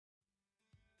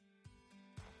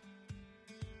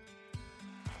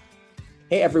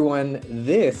Hey everyone,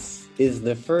 this is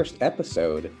the first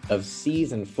episode of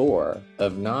season 4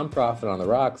 of Nonprofit on the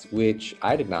Rocks, which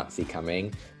I did not see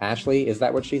coming. Ashley, is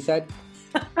that what she said?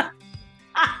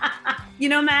 You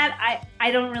know, Matt, I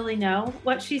don't really know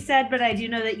what she said, but I do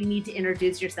know that you need to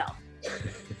introduce yourself.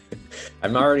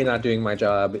 I'm already not doing my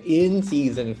job in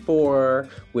season 4,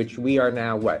 which we are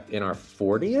now, in our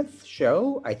 40th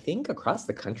show, I think, across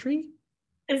the country?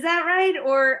 Is that right?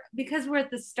 Or because we're at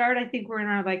the start, I think we're in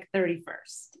our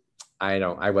 31st.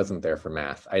 I wasn't there for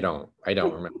math. I don't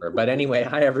remember. But anyway,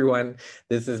 hi everyone.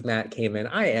 This is Matt Kamen.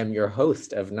 I am your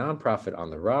host of Nonprofit on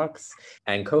the Rocks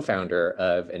and co-founder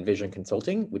of Envision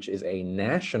Consulting, which is a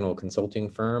national consulting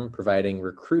firm providing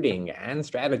recruiting and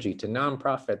strategy to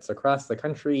nonprofits across the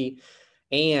country.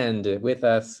 And with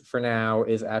us for now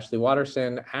is Ashley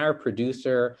Watterson, our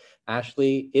producer.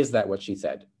 Ashley, is that what she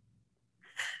said?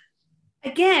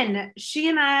 Again, she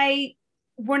and I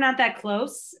were not that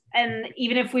close. And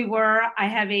even if we were, I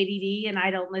have ADD and I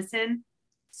don't listen.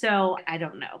 So I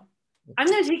don't know. I'm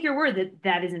going to take your word that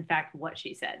that is in fact what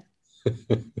she said. You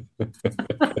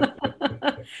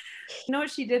know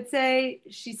what she did say?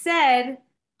 She said,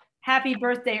 happy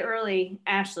birthday early,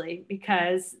 Ashley,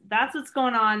 because that's what's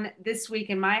going on this week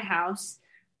in my house.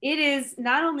 It is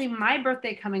not only my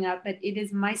birthday coming up, but it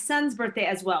is my son's birthday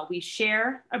as well. We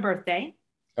share a birthday.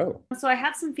 Oh. So I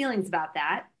have some feelings about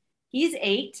that. He's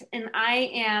 8 and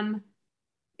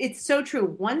it's so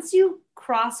true. Once you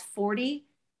cross 40,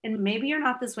 and maybe you're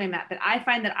not this way, Matt, but I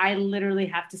find that I literally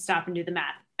have to stop and do the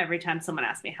math every time someone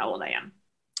asks me how old I am.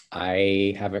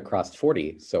 I haven't crossed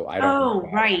 40, so I don't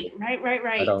know. Right. I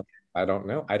don't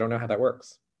know. I don't know how that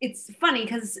works. It's funny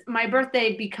because my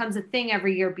birthday becomes a thing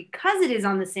every year because it is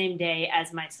on the same day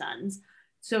as my son's.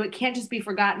 So it can't just be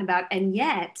forgotten about. And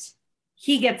yet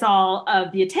he gets all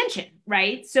of the attention,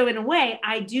 right? So in a way,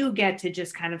 I do get to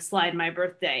just kind of slide my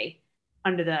birthday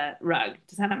under the rug.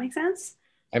 Does that not make sense?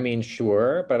 I mean,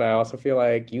 sure, but I also feel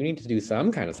like you need to do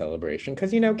some kind of celebration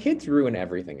because, kids ruin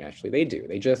everything, Ashley. They do.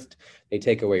 They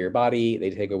take away your body.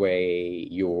 They take away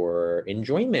your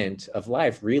enjoyment of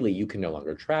life. Really, you can no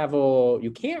longer travel.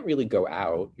 You can't really go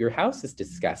out. Your house is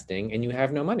disgusting and you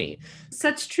have no money.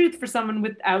 Such truth for someone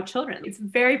without children. It's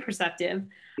very perceptive.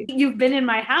 You've been in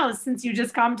my house since you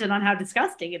just commented on how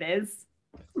disgusting it is.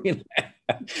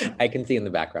 I can see in the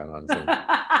background on Zoom.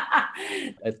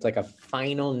 It's like a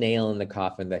final nail in the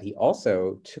coffin that he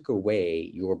also took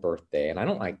away your birthday. And I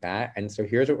don't like that. And so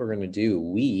here's what we're going to do.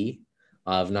 We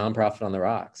of Nonprofit on the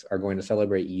Rocks are going to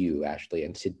celebrate you, Ashley.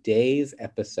 And today's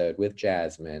episode with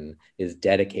Jasmine is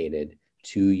dedicated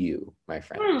to you, my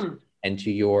friend. And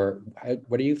to your,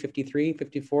 what are you, 53,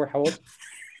 54? How old?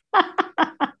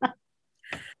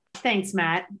 Thanks,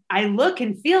 Matt. I look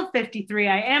and feel 53.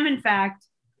 I am, in fact,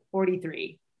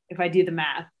 43, if I do the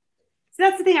math. So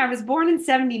that's the thing. I was born in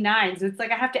 79. So it's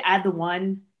like I have to add the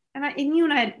 1. And you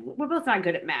and I, we're both not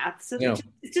good at math. So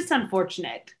it's just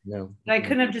unfortunate. No. I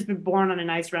couldn't have just been born on a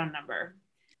nice round number.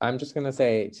 I'm just going to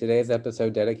say today's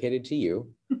episode dedicated to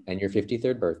you and your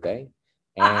 53rd birthday.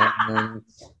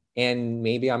 And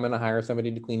maybe I'm going to hire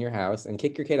somebody to clean your house and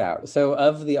kick your kid out. So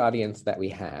of the audience that we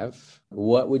have,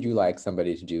 what would you like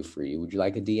somebody to do for you? Would you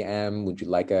like a DM? Would you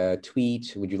like a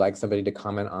tweet? Would you like somebody to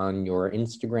comment on your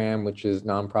Instagram, which is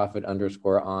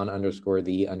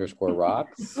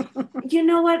nonprofit_on_the_rocks? You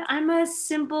know what? I'm a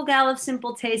simple gal of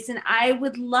simple taste, and I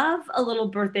would love a little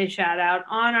birthday shout out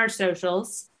on our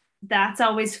socials. That's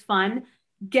always fun.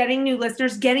 Getting new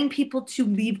listeners, getting people to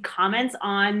leave comments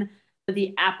on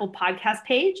the Apple podcast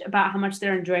page about how much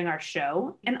they're enjoying our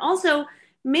show. And also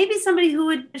maybe somebody who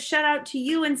would shout out to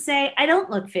you and say, I don't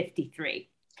look 53.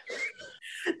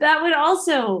 That would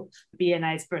also be a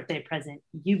nice birthday present,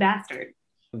 you bastard.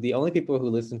 The only people who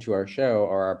listen to our show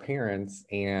are our parents,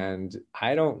 and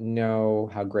I don't know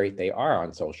how great they are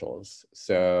on socials.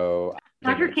 So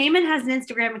Dr. Kamen has an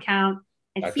Instagram account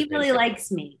and he really likes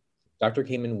me. Dr.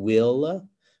 Kamen will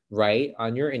write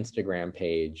on your Instagram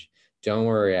page, don't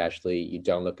worry, Ashley, you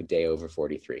don't look a day over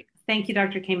 43. Thank you,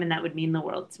 Dr. Kamen. That would mean the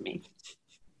world to me.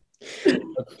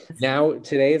 Now,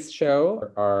 today's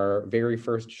show, our very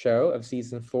first show of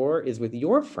season 4, is with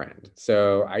your friend.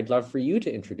 So I'd love for you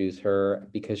to introduce her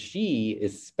because she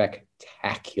is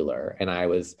spectacular. And I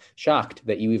was shocked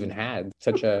that you even had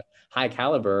such a high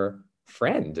caliber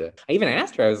friend. I even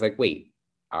asked her, I was like, wait,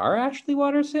 our Ashley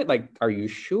Watterson? Like, are you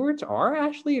sure it's our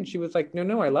Ashley? And she was like,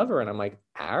 no, I love her. And I'm like,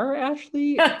 our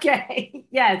Ashley? Okay,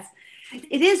 yes.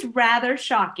 It is rather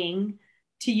shocking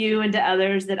to you and to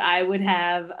others that I would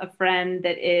have a friend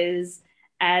that is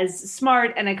as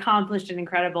smart and accomplished and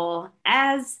incredible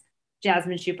as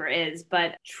Jasmine Schuper is.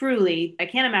 But truly, I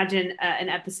can't imagine an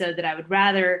episode that I would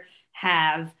rather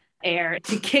have air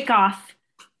to kick off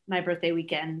my birthday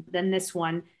weekend than this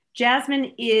one.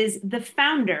 Jasmine is the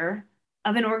founder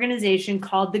of an organization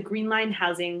called the Green Line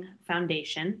Housing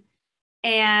Foundation.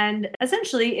 And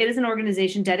essentially, it is an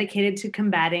organization dedicated to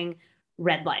combating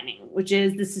redlining, which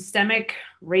is the systemic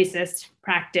racist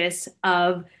practice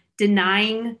of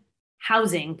denying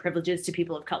housing privileges to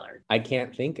people of color. I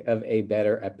can't think of a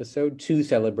better episode to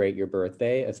celebrate your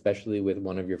birthday, especially with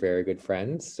one of your very good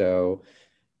friends. So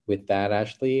with that,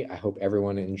 Ashley, I hope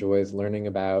everyone enjoys learning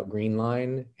about Green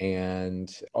Line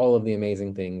and all of the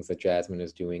amazing things that Jasmine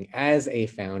is doing as a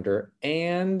founder,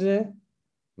 and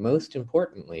most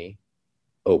importantly,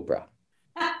 Oprah.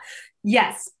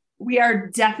 Yes, we are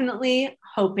definitely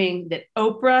hoping that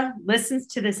Oprah listens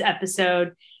to this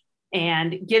episode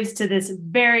and gives to this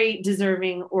very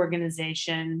deserving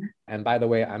organization. And by the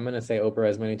way, I'm going to say Oprah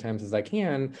as many times as I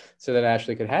can so that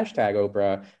Ashley could hashtag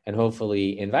Oprah and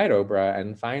hopefully invite Oprah.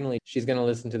 And finally, she's going to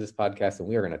listen to this podcast and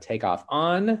we are going to take off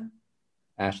on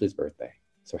Ashley's birthday.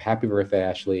 So happy birthday,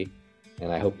 Ashley. And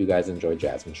I hope you guys enjoy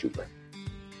Jasmine Schuper.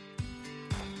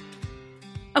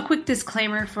 A quick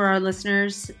disclaimer for our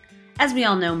listeners. As we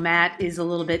all know, Matt is a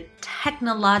little bit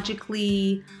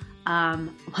technologically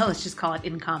let's just call it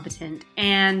incompetent.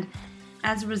 And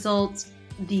as a result,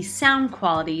 the sound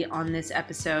quality on this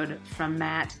episode from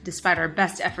Matt, despite our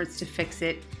best efforts to fix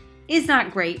it, is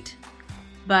not great.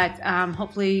 But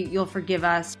hopefully you'll forgive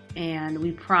us, and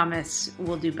we promise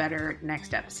we'll do better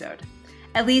next episode.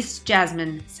 At least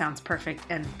Jasmine sounds perfect,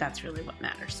 and that's really what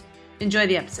matters. Enjoy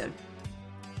the episode.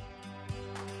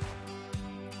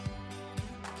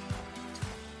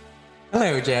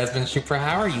 Hello, Jasmine Schuper.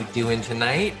 How are you doing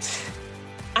tonight?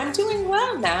 I'm doing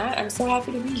well, Matt. I'm so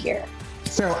happy to be here.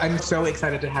 So I'm so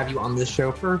excited to have you on this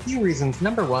show for a few reasons.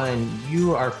 Number one,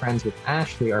 you are friends with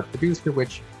Ashley, our producer,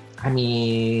 which, I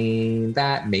mean,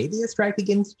 that may be a strike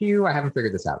against you. I haven't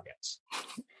figured this out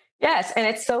yet. Yes, and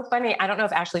it's so funny. I don't know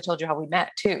if Ashley told you how we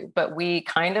met too, but we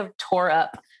kind of tore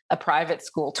up a private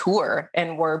school tour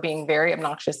and were being very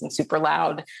obnoxious and super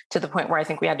loud to the point where I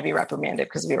think we had to be reprimanded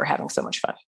because we were having so much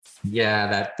fun.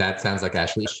 Yeah, that sounds like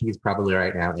Ashley. She's probably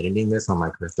right now editing this on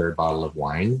like her third bottle of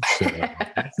wine. So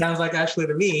that sounds like Ashley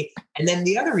to me. And then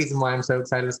the other reason why I'm so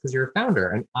excited is because you're a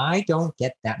founder. And I don't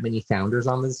get that many founders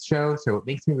on this show. So it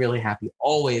makes me really happy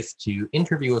always to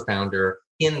interview a founder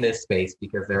in this space,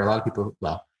 because there are a lot of people,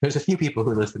 well, there's a few people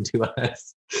who listen to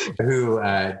us who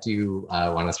do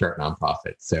want to start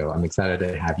nonprofits. So I'm excited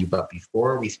to have you. But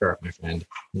before we start, my friend,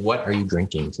 what are you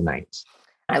drinking tonight?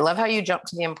 I love how you jump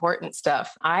to the important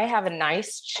stuff. I have a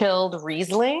nice chilled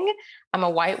Riesling. I'm a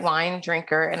white wine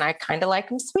drinker and I kind of like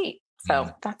them sweet. So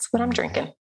that's what I'm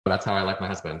drinking. That's how I like my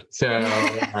husband. So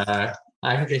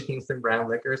I'm drinking some brown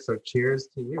liquor. So cheers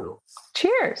to you.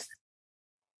 Cheers.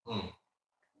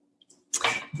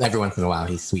 Every once in a while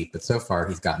he's sweet, but so far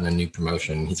he's gotten a new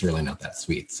promotion. He's really not that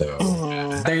sweet. So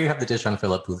there you have the dish on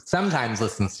Philip, who sometimes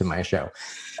listens to my show.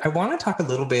 I want to talk a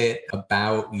little bit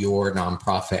about your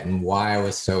nonprofit and why I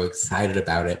was so excited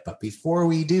about it. But before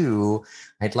we do,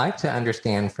 I'd like to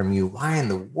understand from you why in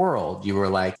the world you were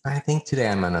like, I think today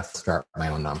I'm going to start my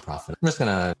own nonprofit. I'm just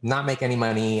going to not make any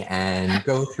money and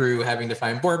go through having to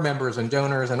find board members and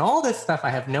donors and all this stuff I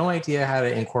have no idea how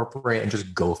to incorporate, and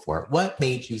just go for it. What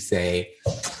made you say,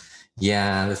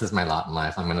 yeah, this is my lot in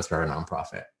life, I'm going to start a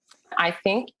nonprofit? I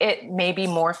think it maybe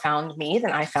more found me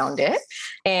than I found it.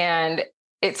 And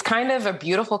it's kind of a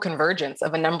beautiful convergence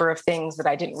of a number of things that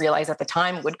I didn't realize at the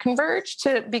time would converge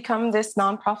to become this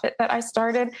nonprofit that I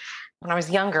started. When I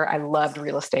was younger, I loved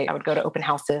real estate. I would go to open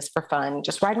houses for fun,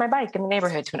 just ride my bike in the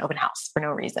neighborhood to an open house for no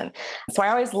reason. So I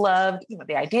always loved,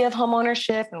 the idea of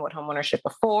homeownership and what homeownership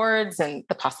affords and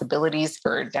the possibilities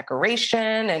for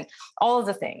decoration and all of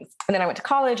the things. And then I went to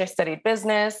college, I studied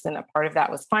business, and a part of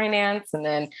that was finance. And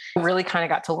then really kind of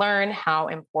got to learn how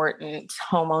important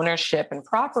homeownership and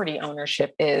property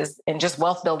ownership is and just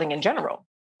wealth building in general.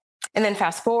 And then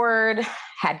fast forward,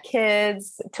 had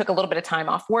kids, took a little bit of time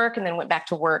off work, and then went back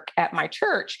to work at my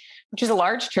church, which is a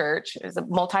large church. It's a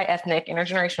multi-ethnic,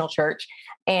 intergenerational church.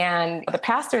 And the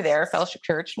pastor there, Fellowship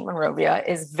Church in Monrovia,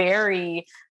 is very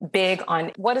big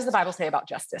on what does the Bible say about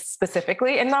justice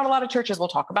specifically. And not a lot of churches will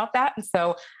talk about that. And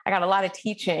so I got a lot of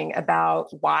teaching about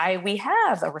why we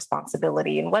have a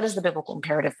responsibility and what is the biblical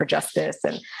imperative for justice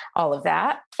and all of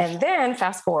that. And then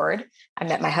fast forward, I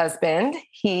met my husband.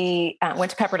 He went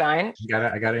to Pepperdine.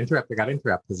 I got to interrupt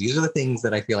because these are the things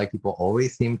that I feel like people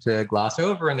always seem to gloss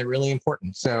over, and they're really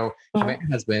important. So I met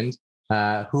your husband.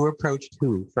 Who approached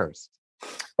who first?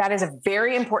 That is a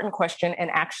very important question, and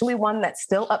actually one that's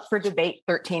still up for debate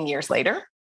 13 years later.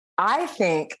 I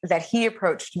think that he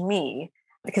approached me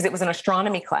because it was an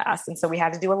astronomy class. And so we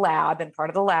had to do a lab, and part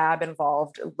of the lab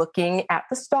involved looking at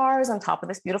the stars on top of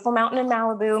this beautiful mountain in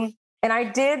Malibu. And I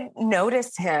did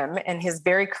notice him and his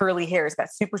very curly hair. He's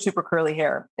got super, super curly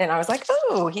hair. And I was like,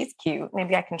 oh, he's cute.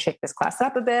 Maybe I can shake this class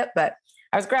up a bit. But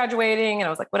I was graduating and I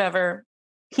was like, whatever.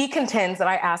 He contends that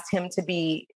I asked him to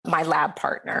be my lab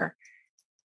partner,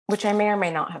 which I may or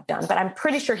may not have done, but I'm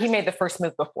pretty sure he made the first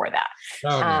move before that.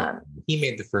 Oh, no. He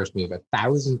made the first move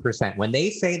 1,000%. When they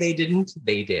say they didn't,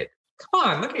 they did. Come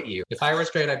on, look at you. If I were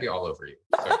straight, I'd be all over you.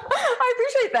 So. I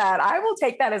appreciate that. I will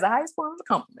take that as the highest form of a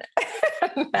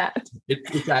compliment.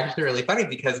 It's actually really funny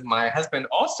because my husband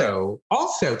also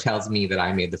tells me that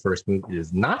I made the first move. It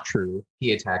is not true.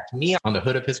 He attacked me on the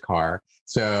hood of his car.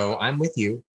 So I'm with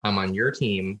you. I'm on your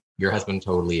team. Your husband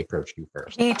totally approached you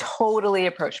first. He totally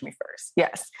approached me first.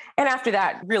 Yes. And after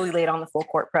that, really laid on the full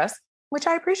court press, which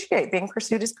I appreciate. Being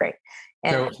pursued is great.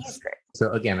 And he's great.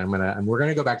 So again, we're going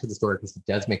to go back to the story because it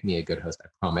does make me a good host, I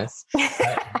promise.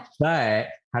 But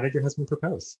how did your husband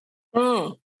propose?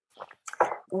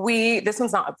 This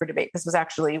one's not up for debate. This was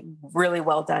actually really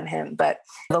well done him, but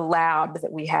the lab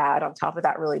that we had on top of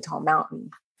that really tall mountain,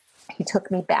 he took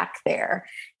me back there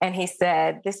and he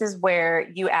said, this is where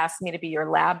you asked me to be your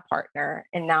lab partner.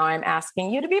 And now I'm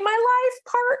asking you to be my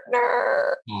life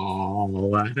partner.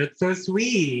 Oh, that's so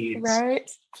sweet. Right?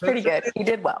 Pretty good. He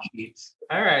did well.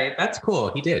 All right. That's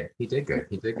cool. He did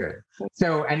good.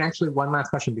 So, and actually one last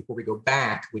question before we go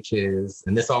back, which is,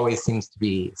 and this always seems to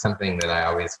be something that I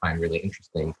always find really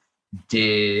interesting.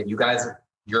 Did you guys,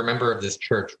 you're a member of this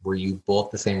church, were you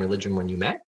both the same religion when you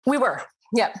met? We were.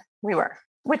 Yep, we were.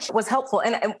 Which was helpful.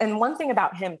 And one thing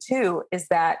about him too, is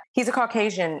that he's a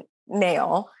Caucasian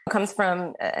male, comes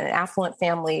from an affluent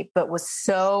family, but was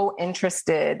so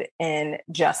interested in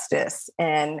justice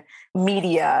and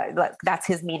media. Like that's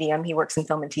his medium. He works in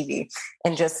film and TV,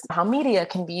 and just how media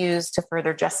can be used to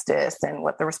further justice and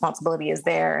what the responsibility is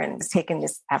there. And he's taken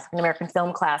this African-American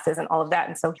film classes and all of that.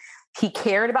 And so he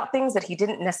cared about things that he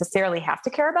didn't necessarily have to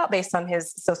care about based on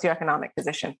his socioeconomic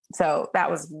position. So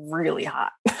that was really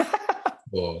hot.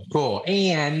 Cool.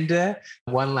 And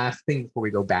one last thing before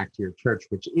we go back to your church,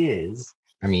 which is,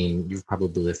 I mean, you've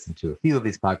probably listened to a few of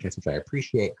these podcasts, which I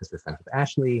appreciate because we're friends with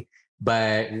Ashley,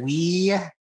 but we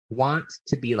want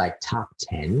to be like top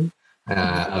 10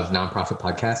 of nonprofit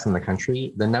podcasts in the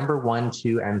country. The number 1,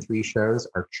 2, and 3 shows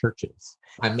are churches.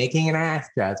 I'm making an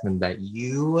ask, Jasmine, that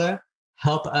you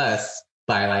help us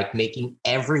by like making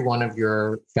every one of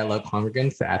your fellow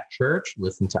congregants at church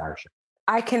listen to our show.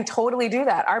 I can totally do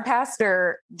that. Our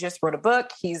pastor just wrote a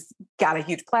book. He's got a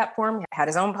huge platform, had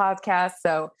his own podcast.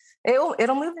 So it'll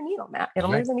move the needle, Matt.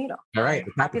 It'll move the needle. All right.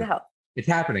 Happy to help. It's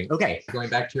happening. Okay. Going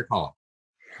back to your call.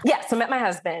 Yeah. So I met my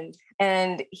husband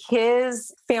and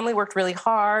his family worked really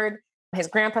hard. His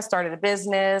grandpa started a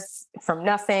business from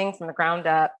nothing, from the ground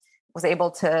up, was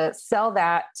able to sell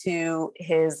that to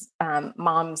his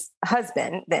mom's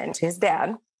husband, then to his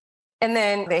dad. And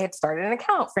then they had started an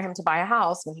account for him to buy a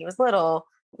house when he was little,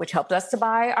 which helped us to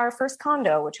buy our first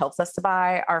condo, which helps us to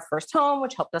buy our first home,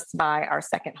 which helped us to buy our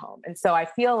second home. And so I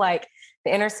feel like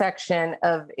the intersection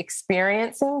of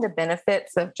experiencing the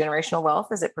benefits of generational wealth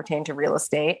as it pertained to real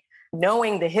estate,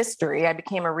 knowing the history, I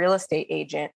became a real estate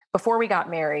agent before we got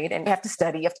married, and you have to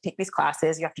study, you have to take these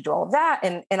classes, you have to do all of that.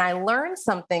 And I learned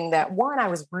something that, one, I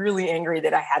was really angry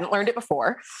that I hadn't learned it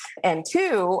before. And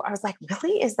 2, I was like,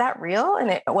 really, is that real? And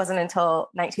it wasn't until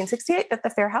 1968 that the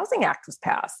Fair Housing Act was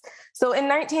passed. So in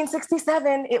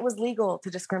 1967, it was legal to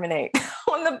discriminate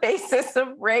on the basis of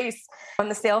race, on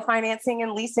the sale, financing,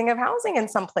 and leasing of housing in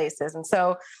some places. And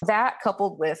so that,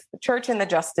 coupled with the church and the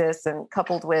justice, and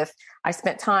coupled with, I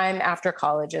spent time after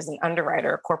college as an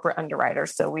underwriter, a corporate underwriter.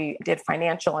 So we did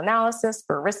financial analysis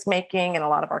for risk making, and a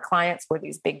lot of our clients were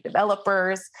these big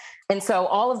developers. And so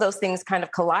all of those things kind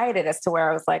of collided as to where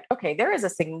I was like, okay, there is a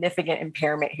significant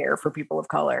impairment here for people of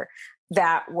color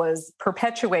that was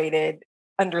perpetuated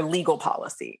under legal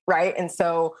policy, right? And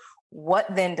so what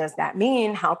then does that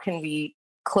mean? How can we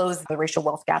close the racial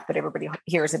wealth gap that everybody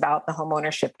hears about, the home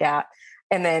ownership gap?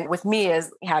 And then with me,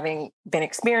 as having been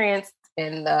experienced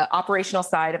in the operational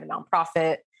side of a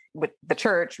nonprofit, with the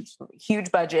church,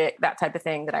 huge budget, that type of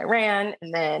thing that I ran,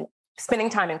 and then spending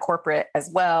time in corporate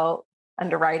as well,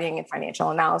 underwriting and financial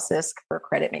analysis for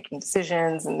credit making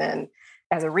decisions. And then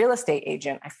as a real estate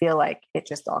agent, I feel like it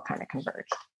just all kind of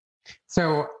converged.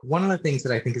 So one of the things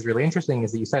that I think is really interesting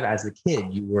is that you said as a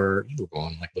kid, you were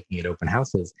going like looking at open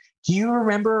houses. Do you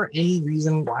remember any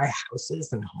reason why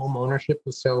houses and home ownership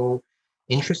was so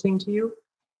interesting to you?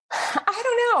 I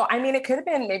don't know. know. I mean, it could have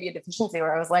been maybe a deficiency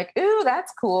where I was like, ooh,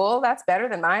 that's cool. That's better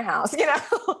than my house.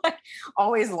 Like,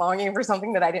 always longing for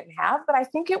something that I didn't have. But I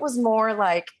think it was more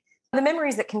like the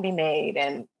memories that can be made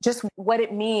and just what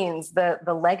it means, the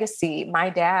legacy. My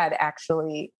dad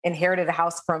actually inherited a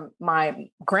house from my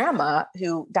grandma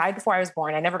who died before I was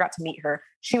born. I never got to meet her.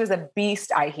 She was a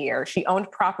beast, I hear. She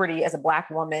owned property as a Black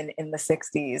woman in the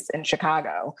 60s in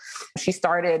Chicago. She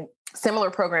started similar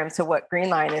programs to what Green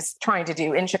Line is trying to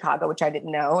do in Chicago, which I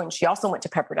didn't know. And she also went to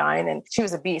Pepperdine, and she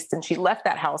was a beast. And she left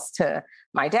that house to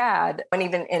my dad. And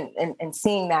even in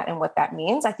seeing that and what that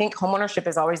means, I think homeownership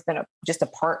has always been just a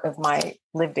part of my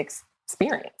lived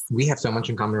experience. We have so much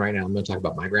in common right now. I'm going to talk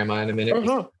about my grandma in a minute.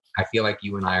 Mm-hmm. I feel like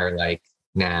you and I are like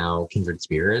now kindred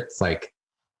spirits. Like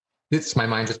this, my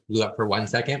mind just blew up for 1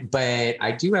 second. But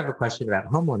I do have a question about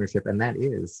homeownership, and that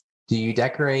is, do you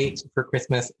decorate for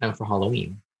Christmas and for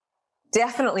Halloween?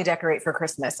 Definitely decorate for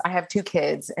Christmas. I have 2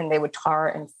 kids and they would tar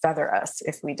and feather us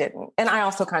if we didn't. And I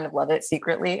also kind of love it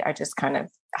secretly. I just kind of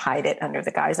hide it under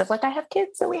the guise of like, I have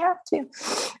kids, so we have to.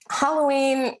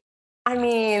 Halloween, I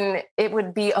mean, it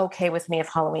would be okay with me if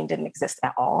Halloween didn't exist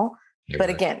at all. But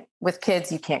again, with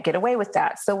kids, you can't get away with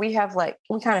that. So we have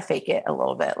we kind of fake it a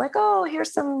little bit. Like, oh,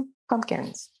 here's some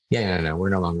pumpkins. Yeah, no, we're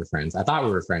no longer friends. I thought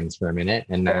we were friends for a minute,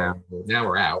 and now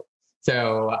we're out.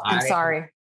 So I'm sorry.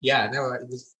 Yeah, no,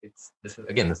 this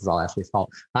is all Ashley's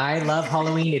fault. I love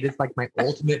Halloween. It is like my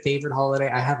ultimate favorite holiday.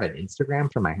 I have an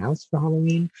Instagram for my house for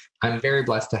Halloween. I'm very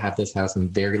blessed to have this house. I'm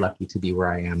very lucky to be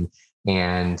where I am.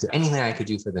 And anything I could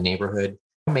do for the neighborhood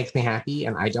makes me happy.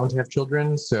 And I don't have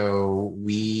children, so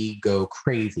we go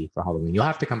crazy for Halloween. You'll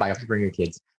have to come by. You have to bring your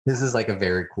kids. This is like a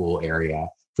very cool area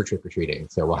for trick-or-treating.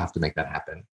 So we'll have to make that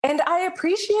happen. And I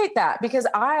appreciate that because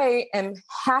I am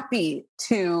happy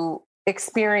to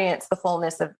experience the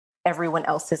fullness of everyone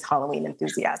else's Halloween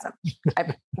enthusiasm.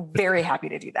 I'm very happy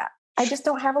to do that. I just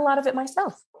don't have a lot of it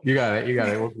myself. You got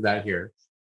it. We'll do that here.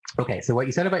 Okay. So what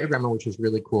you said about your grandma, which is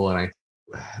really cool. And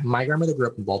my grandmother grew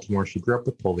up in Baltimore. She grew up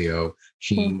with polio.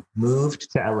 She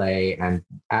moved to LA. And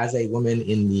as a woman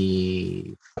in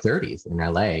the 30s in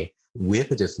LA with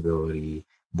a disability,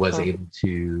 was able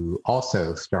to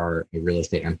also start a real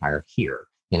estate empire here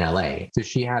in LA. So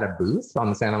she had a booth on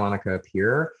the Santa Monica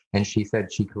Pier, and she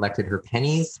said she collected her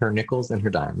pennies, her nickels, and her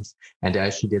dimes. And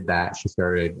as she did that, she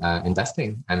started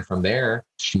investing. And from there,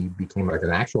 she became like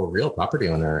an actual real property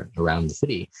owner around the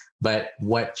city. But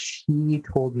what she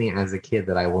told me as a kid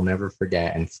that I will never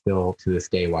forget, and still to this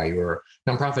day, why your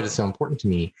nonprofit is so important to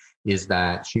me, is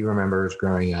that she remembers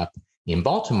growing up in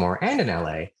Baltimore and in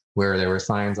LA, where there were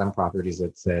signs on properties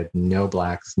that said, no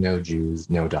Blacks, no Jews,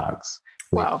 no dogs.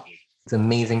 Wow. It's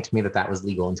amazing to me that was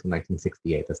legal until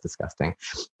 1968. That's disgusting.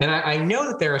 And I know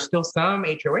that there are still some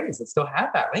HOAs that still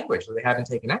have that language that they haven't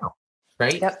taken out,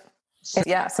 right? Yep.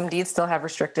 Yeah, some deeds still have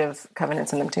restrictive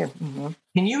covenants in them too. Mm-hmm.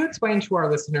 Can you explain to our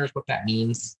listeners what that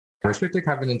means? Restrictive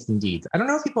covenants and deeds. I don't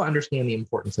know if people understand the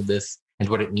importance of this and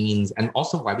what it means, and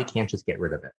also why we can't just get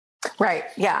rid of it. Right.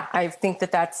 Yeah. I think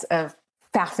that that's a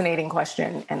fascinating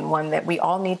question and one that we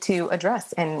all need to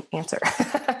address and answer.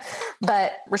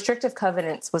 But restrictive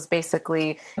covenants was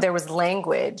basically, there was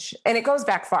language, and it goes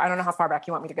back far. I don't know how far back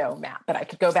you want me to go, Matt, but I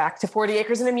could go back to 40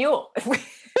 Acres and a Mule if we've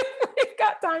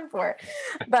got time for it.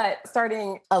 But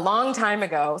starting a long time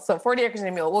ago, so 40 Acres and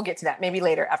a Mule, we'll get to that maybe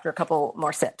later after a couple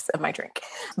more sips of my drink.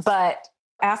 But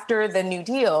after the New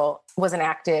Deal was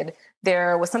enacted,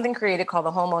 there was something created called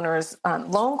the Homeowners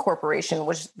Loan Corporation,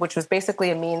 which was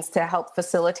basically a means to help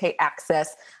facilitate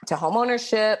access to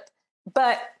homeownership,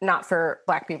 but not for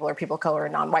Black people or people of color or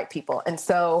non-white people. And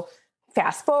so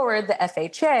fast forward, the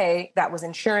FHA that was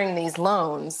insuring these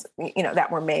loans,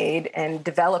 that were made, and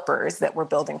developers that were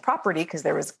building property because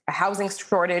there was a housing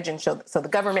shortage. And so the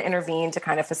government intervened to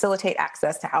kind of facilitate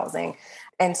access to housing.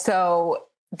 And so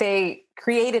they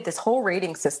created this whole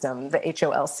rating system, the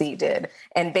HOLC did,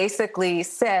 and basically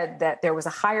said that there was a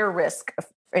higher risk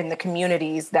in the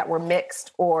communities that were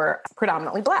mixed or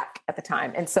predominantly Black at the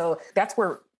time. And so that's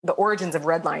where the origins of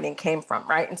redlining came from,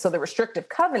 right? And so the restrictive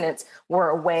covenants were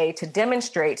a way to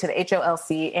demonstrate to the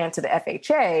HOLC and to the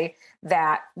FHA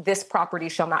that this property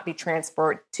shall not be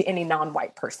transferred to any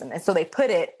non-white person. And so they put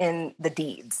it in the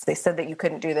deeds. They said that you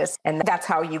couldn't do this. And that's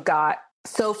how you got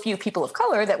so few people of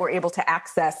color that were able to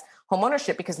access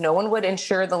homeownership, because no one would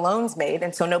insure the loans made.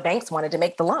 And so no banks wanted to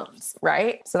make the loans,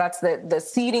 right? So that's the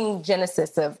seeding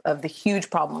genesis of the huge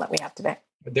problem that we have today.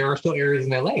 There are still areas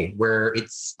in LA where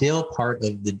it's still part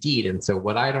of the deed. And so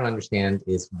what I don't understand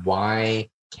is, why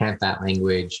can't that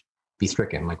language be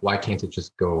stricken? Like, why can't it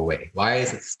just go away? Why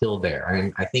is it still there? I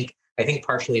mean, I think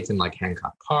partially it's in like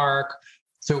Hancock Park.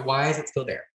 So why is it still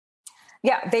there?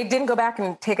 Yeah, they didn't go back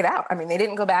and take it out. I mean, they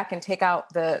didn't go back and take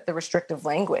out the restrictive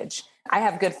language. I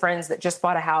have good friends that just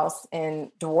bought a house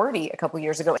in Duarte a couple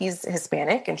years ago. He's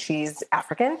Hispanic and she's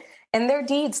African, and their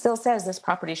deed still says this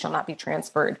property shall not be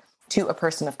transferred to a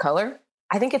person of color.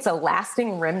 I think it's a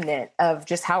lasting remnant of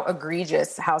just how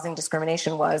egregious housing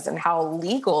discrimination was and how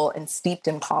legal and steeped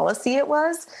in policy it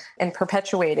was and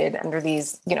perpetuated under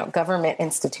these, government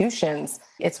institutions.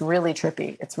 It's really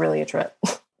trippy. It's really a trip.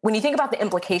 When you think about the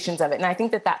implications of it, and I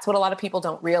think that that's what a lot of people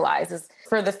don't realize is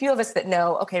for the few of us that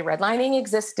know, okay, redlining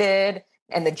existed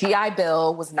and the GI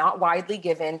Bill was not widely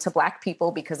given to Black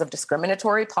people because of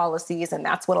discriminatory policies. And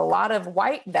that's what a lot of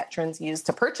white veterans use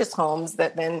to purchase homes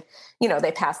that then,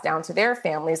 they pass down to their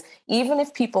families. Even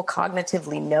if people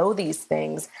cognitively know these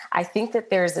things, I think that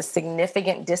there's a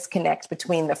significant disconnect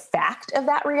between the fact of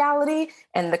that reality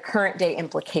and the current day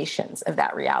implications of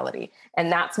that reality. And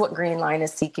that's what Green Line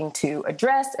is seeking to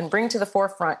address and bring to the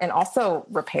forefront and also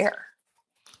repair.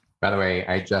 By the way,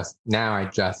 I just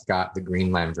got the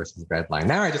Green Line versus Red Line.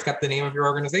 Now I just got the name of your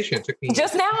organization. It took me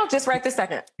just right this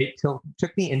second. It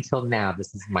took me until now.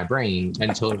 This is my brain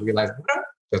until I realized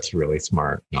that's really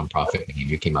smart nonprofit name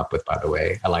you came up with. By the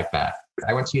way, I like that.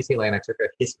 I went to UCLA and I took a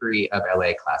history of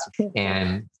LA class,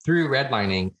 and through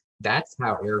redlining, that's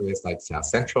how areas like South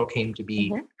Central came to be,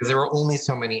 because there were only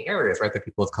so many areas, right, that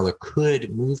people of color could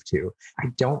move to. I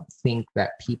don't think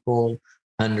that people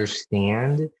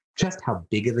understand just how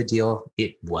big of a deal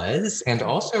it was. And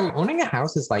also owning a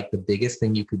house is like the biggest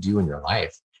thing you could do in your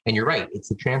life. And you're right, it's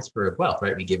a transfer of wealth,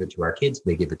 right? We give it to our kids,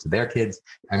 they give it to their kids.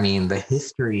 I mean, the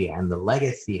history and the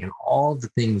legacy and all the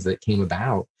things that came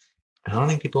about, I don't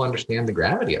think people understand the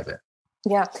gravity of it.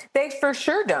 Yeah, they for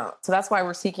sure don't. So that's why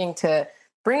we're seeking to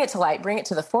bring it to light, bring it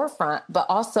to the forefront, but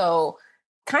also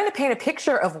kind of paint a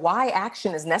picture of why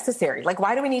action is necessary. Like,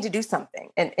 why do we need to do something?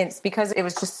 And it's because it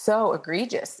was just so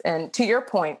egregious. And to your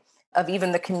point of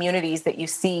even the communities that you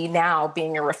see now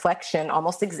being a reflection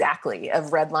almost exactly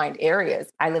of redlined areas.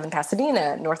 I live in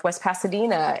Pasadena, Northwest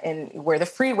Pasadena, and where the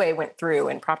freeway went through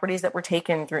and properties that were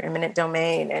taken through eminent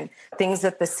domain and things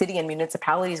that the city and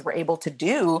municipalities were able to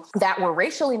do that were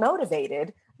racially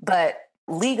motivated, but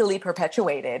legally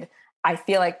perpetuated. I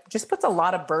feel like just puts a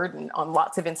lot of burden on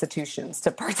lots of institutions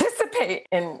to participate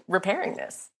in repairing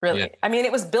this, really. Yeah. I mean,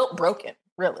 it was built broken,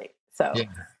 really. So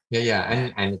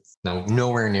yeah. And it's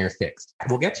nowhere near fixed.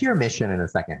 We'll get to your mission in a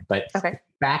second, but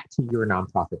back to your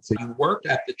nonprofit. So you worked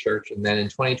at the church, and then in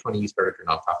 2020, you started your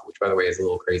nonprofit, which, by the way, is a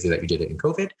little crazy that you did it in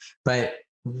COVID. But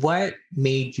what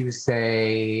made you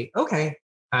say, okay,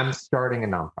 I'm starting a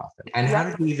nonprofit? And how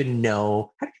did you even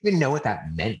know what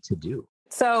that meant to do?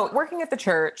 So working at the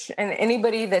church, and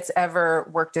anybody that's ever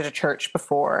worked at a church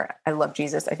before, I love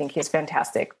Jesus. I think he's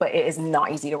fantastic, but it is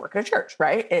not easy to work at a church,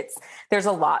 right? There's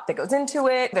a lot that goes into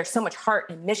it. There's so much heart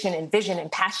and mission and vision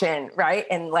and passion, right?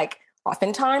 And like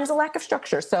oftentimes a lack of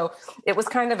structure. So it was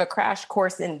kind of a crash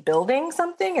course in building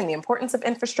something and the importance of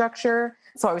infrastructure.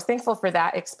 So I was thankful for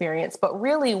that experience. But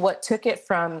really what took it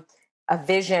from a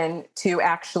vision to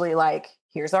actually like,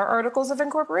 here's our articles of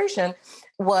incorporation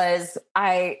was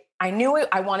I knew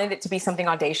I wanted it to be something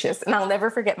audacious. And I'll never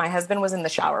forget, my husband was in the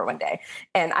shower one day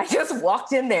and I just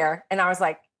walked in there and I was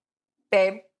like,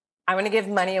 babe, I want to give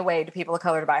money away to people of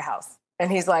color to buy a house.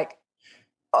 And he's like,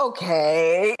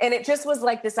 okay. And it just was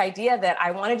like this idea that I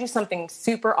want to do something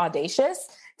super audacious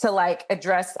to like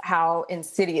address how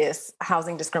insidious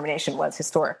housing discrimination was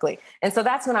historically. And so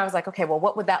that's when I was like, okay, well,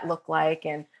 what would that look like?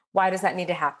 And why does that need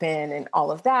to happen and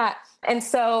all of that? And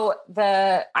so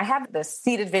I had the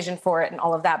seeded vision for it and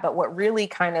all of that, but what really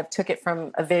kind of took it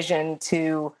from a vision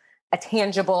to a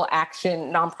tangible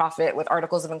action nonprofit with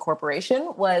articles of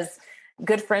incorporation was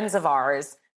good friends of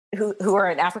ours who are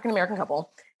an African-American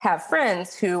couple, have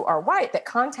friends who are white that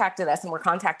contacted us, and we're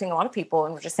contacting a lot of people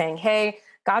and we're just saying, hey,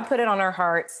 God put it on our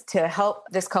hearts to help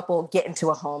this couple get into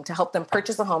a home, to help them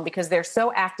purchase a home because they're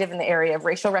so active in the area of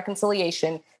racial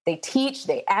reconciliation. They teach,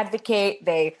 they advocate,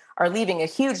 they are leaving a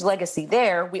huge legacy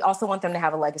there. We also want them to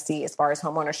have a legacy as far as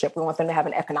homeownership. We want them to have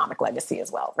an economic legacy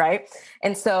as well, right?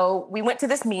 And so we went to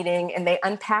this meeting and they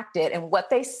unpacked it. And what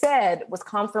they said was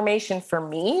confirmation for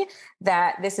me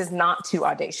that this is not too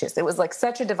audacious. It was like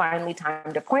such a divinely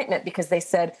timed appointment because they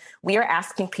said, we are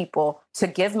asking people to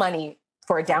give money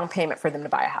for a down payment for them to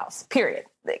buy a house, period.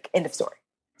 Like, end of story.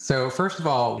 So first of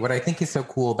all, what I think is so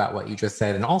cool about what you just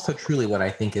said, and also truly what I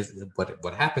think is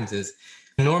what happens is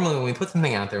normally when we put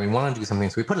something out there, we want to do something,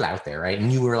 so we put it out there, right?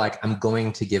 And you were like, I'm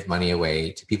going to give money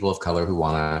away to people of color who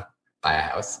want to buy a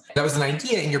house. That was an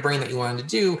idea in your brain that you wanted to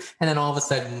do. And then all of a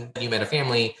sudden you met a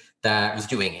family that was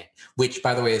doing it, which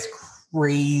by the way is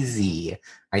crazy.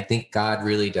 I think God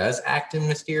really does act in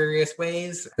mysterious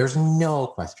ways. There's no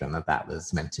question that that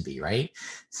was meant to be, right?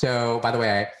 So, by the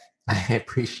way, I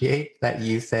appreciate that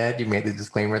you said you made the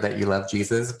disclaimer that you love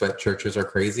Jesus, but churches are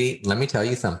crazy. Let me tell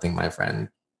you something, my friend.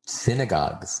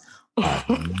 Synagogues are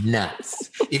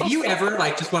nuts. If you ever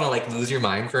just want to lose your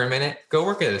mind for a minute, go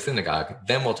work at a synagogue.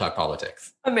 Then we'll talk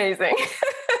politics. Amazing.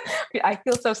 I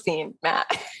feel so seen, Matt.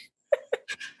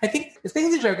 I think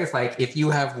the joke is if you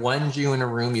have one Jew in a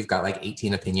room, you've got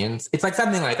 18 opinions. It's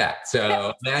something like that.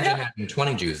 So imagine having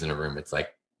 20 Jews in a room. It's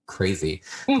crazy.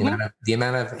 Mm-hmm. The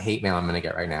amount of hate mail I'm going to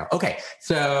get right now. Okay.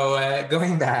 So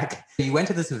going back, you went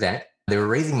to this event. They were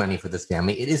raising money for this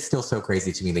family. It is still so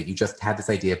crazy to me that you just had this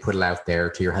idea, put it out there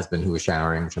to your husband who was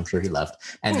showering, which I'm sure he loved.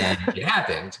 And then it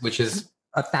happened, which is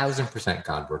 1,000%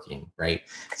 God working, right?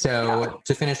 So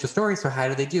to finish the story, so how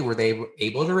did they do? Were they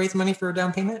able to raise money for a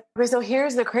down payment? So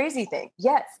here's the crazy thing.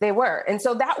 Yes, they were. And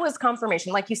so that was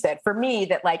confirmation, like you said, for me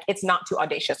that it's not too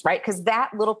audacious, right? Because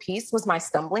that little piece was my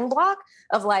stumbling block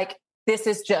of this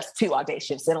is just too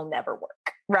audacious. It'll never work.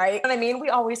 Right. And I mean, we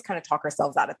always kind of talk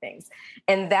ourselves out of things.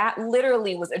 And that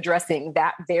literally was addressing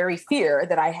that very fear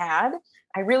that I had.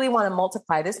 I really want to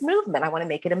multiply this movement. I want to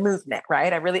make it a movement.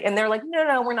 Right. And they're like,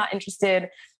 no, we're not interested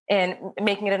in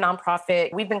making it a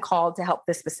nonprofit. We've been called to help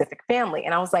this specific family.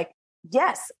 And I was like,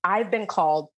 yes, I've been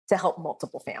called to help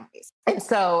multiple families. And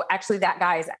so actually that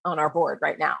guy is on our board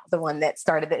right now. The one that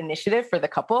started the initiative for the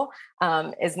couple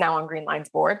is now on Green Line's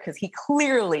board because he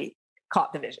clearly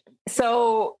caught the vision.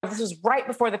 So this was right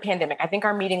before the pandemic. I think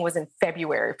our meeting was in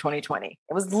February of 2020.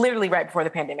 It was literally right before the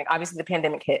pandemic. Obviously the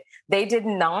pandemic hit. They did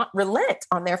not relent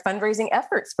on their fundraising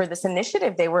efforts for this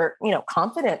initiative. They were,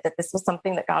 confident that this was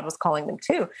something that God was calling them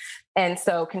to. And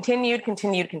so continued.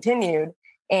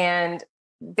 And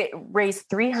they raised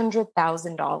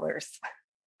 $300,000.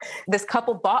 This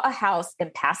couple bought a house in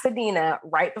Pasadena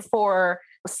right before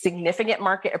significant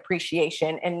market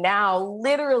appreciation, and now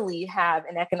literally have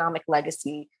an economic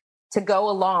legacy to go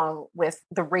along with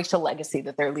the racial legacy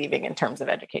that they're leaving in terms of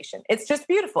education. It's just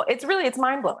beautiful. It's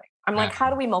mind blowing. I'm like, how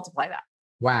do we multiply that?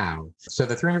 Wow. So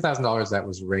the $300,000 that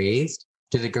was raised,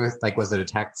 did it go with was it a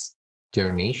tax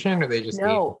donation or they just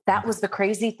that was the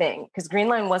crazy thing because Green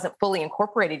Line wasn't fully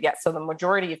incorporated yet. So the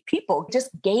majority of people just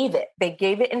gave it. They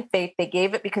gave it in faith. They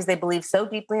gave it because they believed so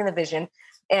deeply in the vision.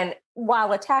 And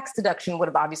while a tax deduction would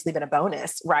have obviously been a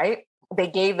bonus, right? They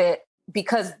gave it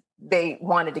because they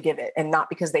wanted to give it and not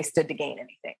because they stood to gain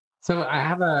anything. So I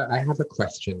have a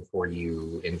question for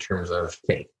you in terms of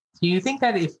faith. Do you think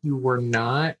that if you were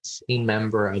not a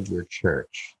member of your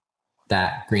church,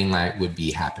 that Green Line would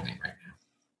be happening right now?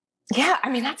 Yeah, I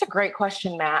mean, that's a great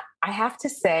question, Matt. I have to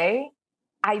say,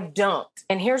 I don't.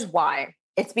 And here's why.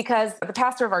 It's because the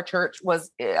pastor of our church was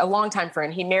a longtime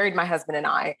friend. He married my husband and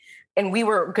I, and we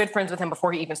were good friends with him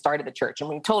before he even started the church. And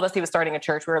when he told us he was starting a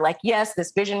church, we were like, yes,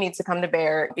 this vision needs to come to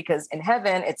bear because in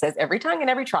heaven, it says every tongue and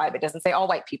every tribe. It doesn't say all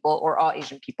white people or all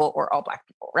Asian people or all Black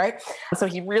people, right? So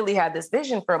he really had this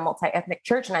vision for a multi-ethnic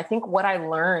church. And I think what I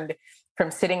learned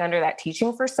from sitting under that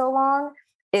teaching for so long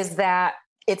is that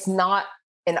it's not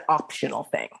an optional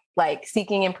thing.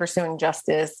 Seeking and pursuing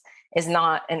justice is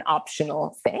not an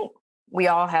optional thing. We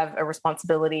all have a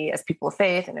responsibility as people of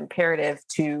faith and imperative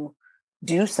to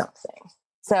do something.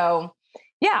 So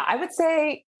yeah, I would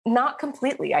say not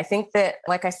completely. I think that,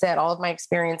 like I said, all of my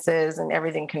experiences and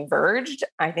everything converged,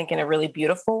 I think in a really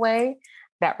beautiful way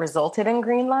that resulted in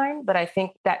Green Line. But I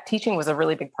think that teaching was a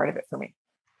really big part of it for me.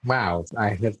 Wow. I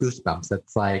have goosebumps.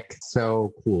 It's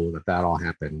so cool that all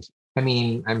happened. I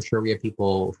mean, I'm sure we have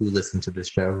people who listen to this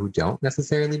show who don't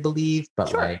necessarily believe, but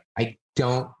sure. I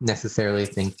don't necessarily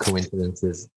think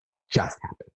coincidences just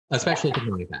happen, especially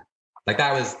something like that.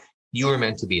 That was, you were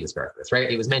meant to be to start this,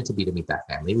 right? It was meant to be to meet that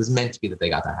family. It was meant to be that they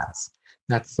got that house.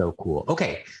 That's so cool.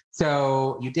 Okay.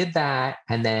 So you did that.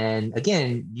 And then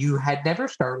again, you had never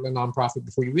started a nonprofit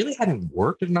before. You really hadn't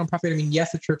worked at a nonprofit. I mean,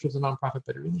 yes, the church is a nonprofit,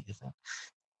 but it really isn't.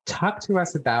 Talk to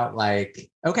us about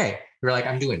okay, you're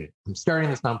I'm doing it. I'm starting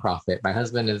this nonprofit. My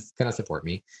husband is going to support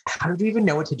me. How did you even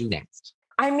know what to do next?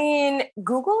 I mean,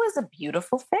 Google is a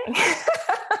beautiful thing.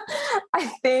 I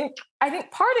think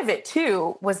part of it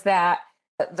too was that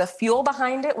the fuel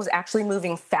behind it was actually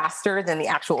moving faster than the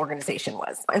actual organization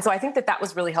was. And so I think that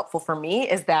was really helpful for me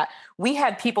is that we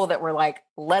had people that were like,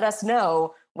 let us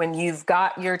know when you've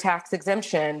got your tax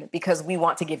exemption because we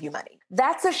want to give you money.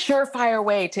 That's a surefire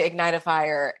way to ignite a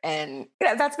fire. And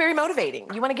that's very motivating.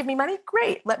 You want to give me money?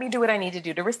 Great. Let me do what I need to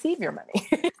do to receive your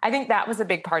money. I think that was a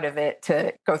big part of it,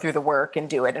 to go through the work and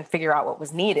do it and figure out what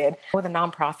was needed. For the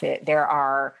nonprofit, there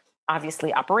are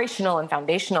obviously operational and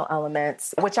foundational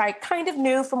elements, which I kind of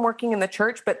knew from working in the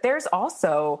church, but there's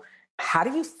also how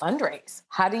do you fundraise?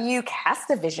 How do you cast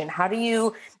a vision? How do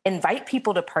you invite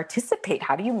people to participate?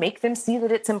 How do you make them see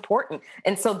that it's important?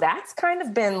 And so that's kind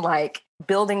of been like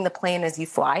building the plane as you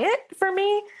fly it for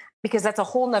me, because that's a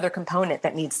whole nother component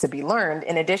that needs to be learned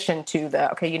in addition to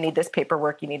okay, you need this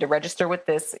paperwork, you need to register with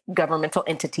this governmental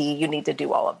entity, you need to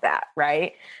do all of that,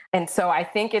 right? And so I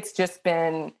think it's just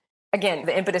been, again,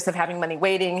 the impetus of having money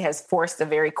waiting has forced a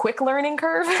very quick learning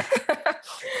curve.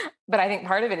 But I think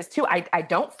part of it is too, I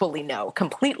don't fully know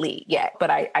completely yet, but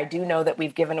I do know that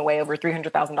we've given away over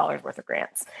 $300,000 worth of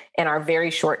grants in our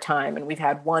very short time. And we've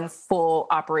had one full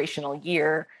operational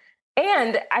year.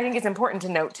 And I think it's important to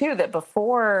note too, that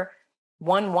before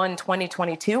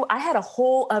 1/1/2022, I had a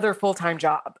whole other full-time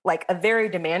job, like a very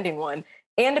demanding one,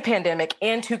 and a pandemic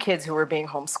and 2 kids who were being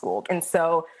homeschooled. And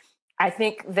so I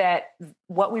think that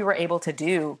what we were able to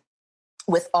do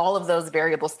with all of those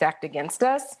variables stacked against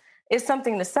us is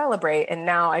something to celebrate. And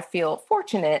now I feel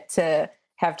fortunate to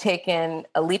have taken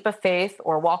a leap of faith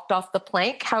or walked off the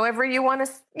plank, however you want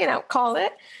to, call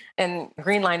it. And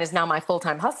Greenline is now my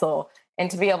full-time hustle, and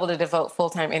to be able to devote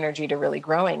full-time energy to really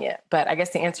growing it. But I guess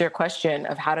to answer your question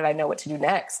of how did I know what to do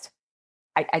next?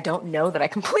 I don't know that I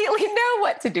completely know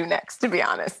what to do next, to be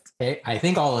honest. I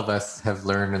think all of us have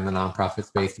learned in the nonprofit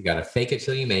space, you got to fake it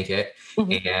till you make it.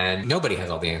 Mm-hmm. And nobody has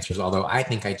all the answers, although I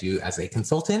think I do as a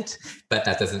consultant, but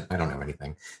I don't know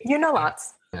anything. You know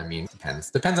lots. I mean,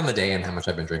 depends on the day and how much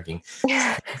I've been drinking.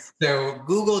 So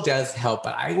Google does help,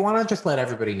 but I want to just let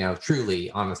everybody know, truly,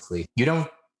 honestly, you don't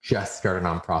just start a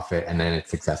nonprofit and then it's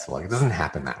successful. It doesn't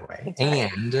happen that way. Exactly.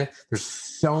 And there's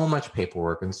so much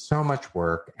paperwork and so much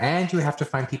work, and you have to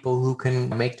find people who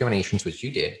can make donations, which you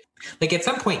did. Like at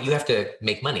some point you have to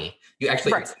make money. You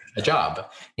actually It's a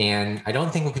job. And I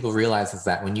don't think what people realize is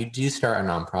that when you do start a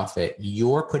nonprofit,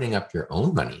 you're putting up your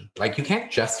own money. Like you can't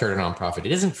just start a nonprofit.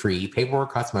 It isn't free.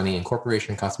 Paperwork costs money,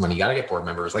 incorporation costs money. You got to get board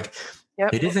members.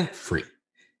 It isn't free.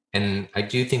 And I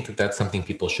do think that that's something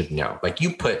people should know.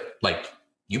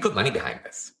 You put money behind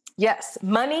this. Yes,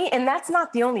 money. And that's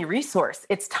not the only resource.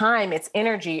 It's time, it's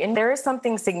energy. And there is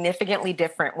something significantly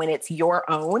different when it's your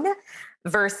own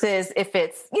versus if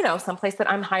it's, someplace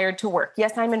that I'm hired to work.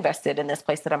 Yes, I'm invested in this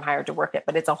place that I'm hired to work at,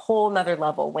 but it's a whole nother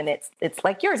level when it's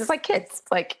like yours. It's like kids.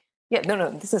 It's like, no,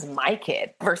 this is my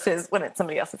kid versus when it's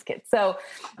somebody else's kid. So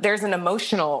there's an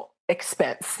emotional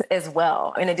expense as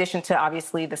well, in addition to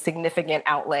obviously the significant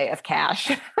outlay of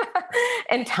cash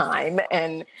and time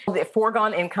and the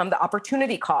foregone income, the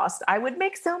opportunity cost. I would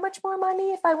make so much more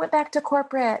money if I went back to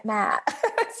corporate, Matt.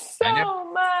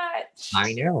 So much.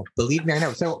 I know. Believe me, I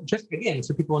know. So just again,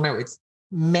 so people know, it's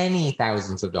many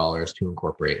thousands of dollars to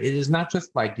incorporate. It is not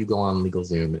just like you go on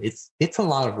LegalZoom. It's a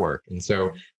lot of work. And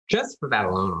so just for that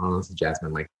alone, honestly,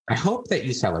 Jasmine, I hope that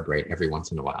you celebrate every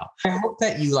once in a while. I hope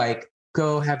that you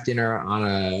go have dinner on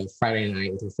a Friday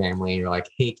night with your family and you're like,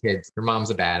 hey kids, your mom's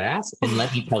a badass. And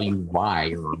let me tell you why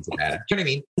your mom's a badass. You know what I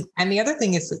mean? And the other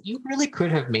thing is that you really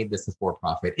could have made this a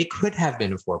for-profit. It could have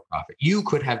been a for-profit. You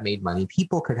could have made money.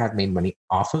 People could have made money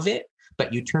off of it,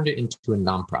 but you turned it into a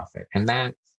nonprofit. And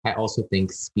that I also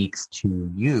think speaks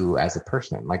to you as a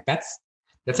person. That's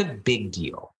a big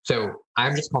deal. So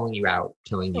I'm just calling you out,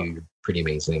 telling you you're pretty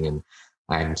amazing. And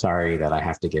I'm sorry that I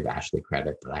have to give Ashley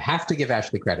credit, but I have to give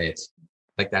Ashley credit.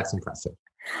 That's impressive.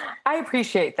 I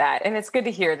appreciate that. And it's good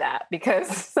to hear that, because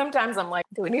sometimes I'm like,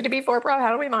 do we need to be for-profit?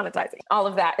 How do we monetize it? All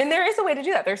of that. And there is a way to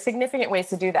do that. There's significant ways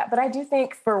to do that. But I do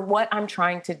think for what I'm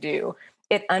trying to do,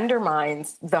 it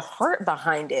undermines the heart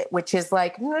behind it, which is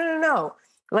no.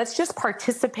 Let's just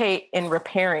participate in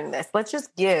repairing this. Let's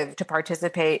just give to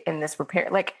participate in this repair.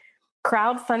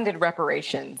 Crowd-funded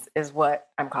reparations is what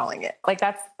I'm calling it.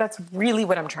 That's really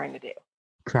what I'm trying to do.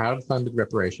 Crowd-funded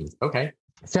reparations. Okay.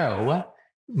 So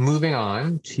moving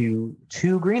on to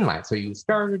Greenlight. So you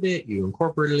started it, you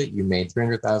incorporated it, you made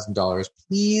 $300,000.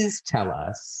 Please tell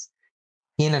us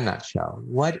in a nutshell,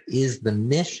 what is the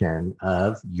mission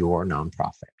of your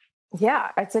nonprofit?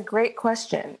 Yeah, it's a great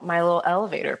question. My little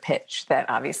elevator pitch that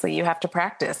obviously you have to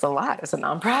practice a lot as a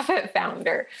nonprofit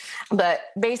founder. But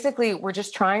basically, we're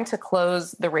just trying to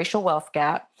close the racial wealth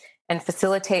gap and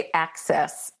facilitate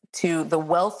access to the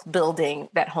wealth building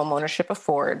that homeownership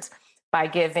affords by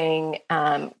giving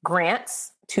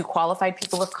grants to qualified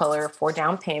people of color for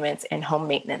down payments and home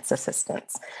maintenance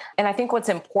assistance. And I think what's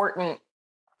important,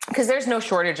 because there's no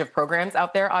shortage of programs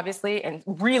out there, obviously, and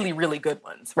really, really good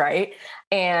ones, right?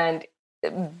 And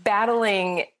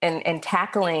battling and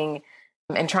tackling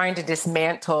And trying to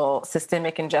dismantle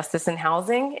systemic injustice in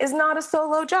housing is not a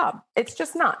solo job. It's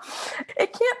just not.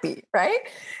 It can't be, right?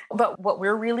 But what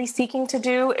we're really seeking to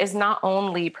do is not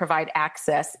only provide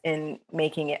access in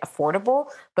making it affordable,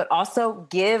 but also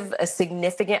give a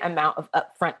significant amount of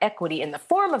upfront equity in the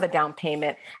form of a down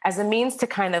payment as a means to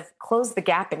kind of close the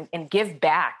gap and give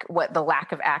back what the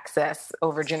lack of access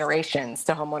over generations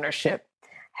to homeownership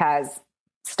has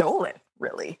stolen,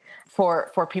 really,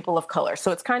 for people of color.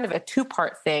 So it's kind of a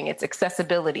two-part thing. It's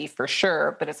accessibility for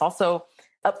sure, but it's also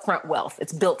upfront wealth.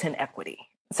 It's built-in equity.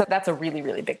 So that's a really,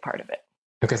 really big part of it.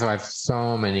 Okay, so I have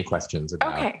so many questions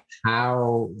about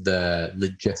how the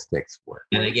logistics work.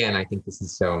 And again, I think this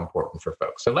is so important for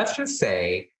folks. So let's just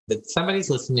say that somebody's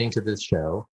listening to this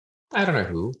show. I don't know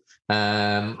who.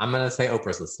 I'm going to say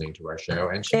Oprah's listening to our show.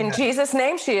 And Jesus'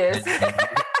 name, she is.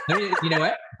 You know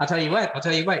what? I'll tell you what.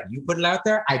 You put it out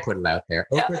there. I put it out there.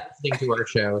 Oprah's listening to our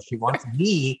show. She wants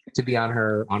me to be on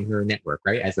her network,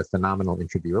 right? As a phenomenal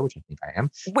interviewer, which I think I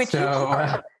am.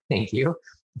 Thank you.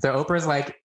 So Oprah's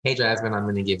like, hey, Jasmine, I'm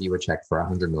going to give you a check for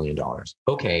 $100 million.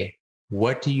 Okay.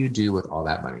 What do you do with all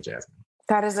that money, Jasmine?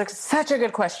 That is such a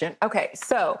good question. Okay.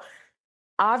 So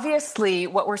obviously,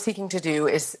 what we're seeking to do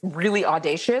is really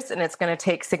audacious, and it's going to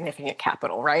take significant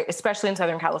capital, right? Especially in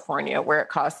Southern California, where it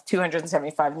costs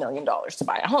 $275 million to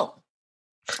buy a home.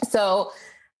 So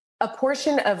a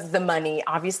portion of the money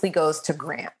obviously goes to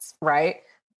grants, right?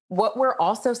 What we're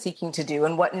also seeking to do,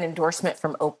 and what an endorsement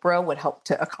from Oprah would help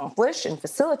to accomplish and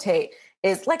facilitate,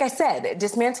 is, like I said,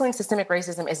 dismantling systemic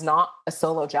racism is not a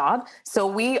solo job. So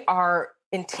we are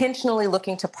intentionally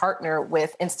looking to partner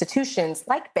with institutions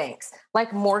like banks,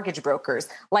 like mortgage brokers,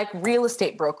 like real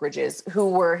estate brokerages, who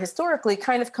were historically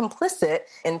kind of complicit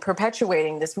in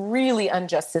perpetuating this really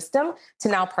unjust system, to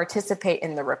now participate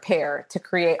in the repair, to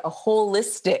create a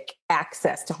holistic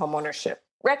access to homeownership,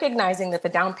 recognizing that the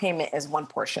down payment is one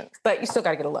portion, but you still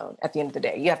got to get a loan at the end of the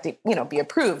day. You have to, be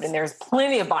approved. And there's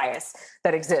plenty of bias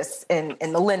that exists in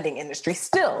the lending industry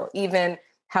still, even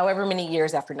however many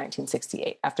years after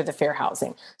 1968, after the fair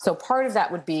housing. So part of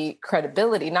that would be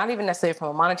credibility, not even necessarily from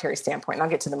a monetary standpoint. And I'll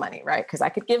get to the money, right? Because I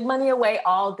could give money away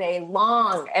all day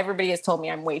long. Everybody has told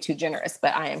me I'm way too generous,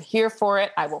 but I am here for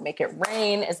it. I will make it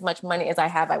rain. As much money as I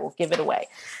have, I will give it away.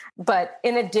 But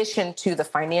in addition to the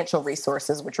financial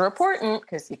resources, which are important,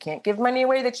 because you can't give money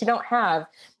away that you don't have,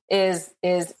 is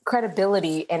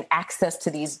credibility and access to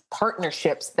these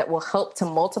partnerships that will help to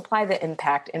multiply the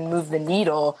impact and move the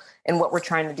needle in what we're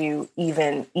trying to do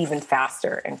even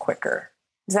faster and quicker.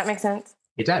 Does that make sense?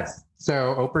 It does.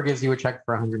 So Oprah gives you a check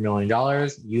for $100 million.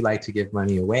 You like to give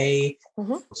money away.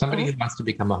 Mm-hmm. Somebody who wants to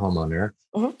become a homeowner,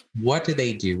 what do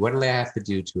they do? What do they have to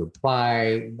do to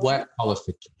apply? What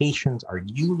qualifications are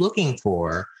you looking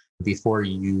for before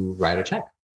you write a check?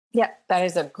 Yeah, that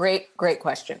is a great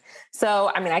question. So,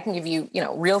 I can give you,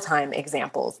 real-time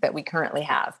examples that we currently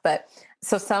have. But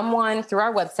so someone through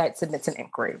our website submits an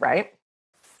inquiry, right?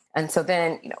 And so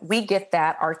then, we get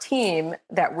that, our team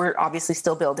that we're obviously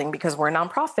still building, because we're a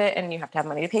nonprofit and you have to have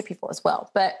money to pay people as well.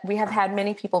 But we have had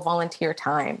many people volunteer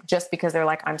time just because they're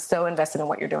like, I'm so invested in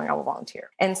what you're doing, I will volunteer.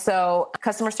 And so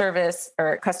customer service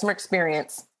or customer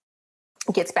experience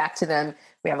gets back to them.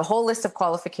 We have a whole list of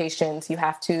qualifications. You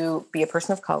have to be a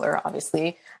person of color,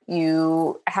 obviously.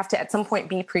 You have to at some point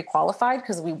be pre-qualified,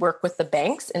 because we work with the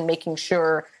banks in making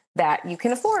sure that you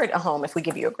can afford a home if we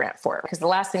give you a grant for it. Because the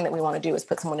last thing that we want to do is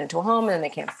put someone into a home and then they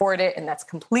can't afford it. And that's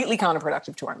completely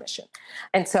counterproductive to our mission.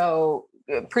 And so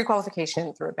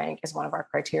pre-qualification through a bank is one of our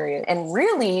criteria. And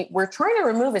really, we're trying to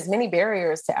remove as many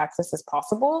barriers to access as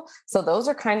possible. So those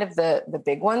are kind of the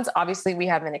big ones. Obviously, we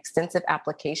have an extensive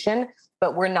application,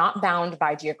 but we're not bound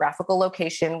by geographical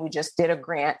location. We just did a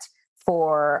grant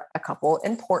for a couple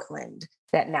in Portland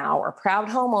that now are proud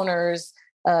homeowners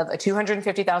of a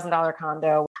 $250,000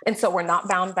 condo. And so we're not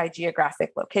bound by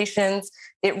geographic locations.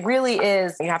 It really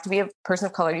is, you have to be a person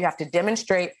of color. You have to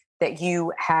demonstrate that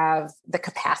you have the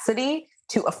capacity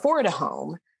to afford a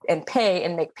home and pay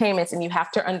and make payments, and you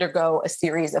have to undergo a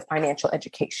series of financial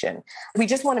education. We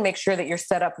just want to make sure that you're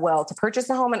set up well to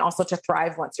purchase a home and also to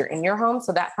thrive once you're in your home.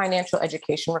 So that financial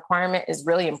education requirement is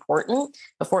really important.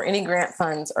 Before any grant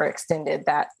funds are extended,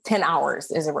 that 10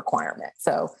 hours is a requirement.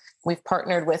 So we've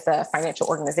partnered with a financial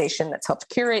organization that's helped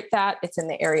curate that. It's in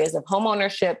the areas of home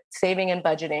ownership, saving and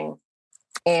budgeting.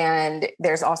 And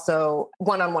there's also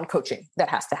one-on-one coaching that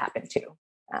has to happen too.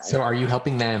 So are you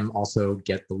helping them also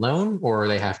get the loan, or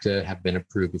they have to have been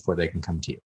approved before they can come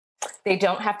to you? They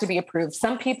don't have to be approved.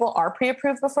 Some people are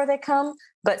pre-approved before they come,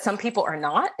 but some people are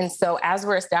not. And so as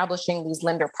we're establishing these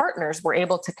lender partners, we're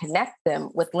able to connect them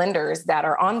with lenders that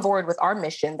are on board with our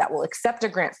mission that will accept a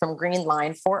grant from Green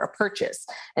Line for a purchase.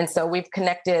 And so we've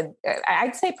connected,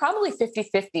 I'd say probably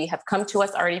 50-50 have come to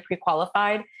us already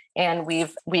pre-qualified. And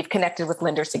we've connected with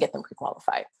lenders to get them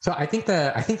pre-qualified. So I think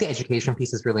the education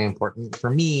piece is really important for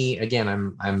me.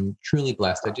 Again, I'm truly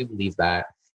blessed. I do believe that.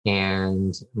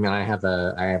 And I mean, I have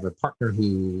a partner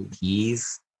who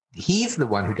he's the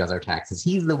one who does our taxes.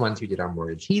 He's the one who did our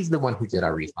mortgage. He's the one who did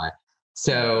our refi.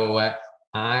 So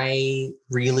I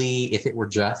really, if it were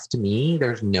just me,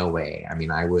 there's no way. I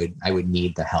mean, I would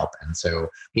need the help. And so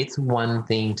it's one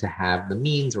thing to have the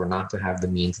means or not to have the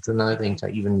means. It's another thing to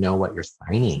even know what you're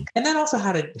signing. And then also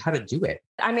how to do it.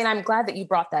 I mean, I'm glad that you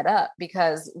brought that up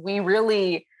because we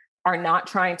really are not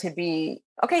trying to be,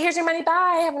 okay, here's your money,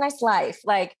 bye, have a nice life.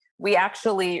 Like, we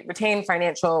actually retain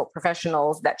financial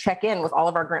professionals that check in with all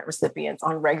of our grant recipients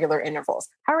on regular intervals.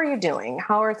 How are you doing?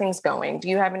 How are things going? Do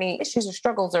you have any issues or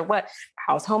struggles or what?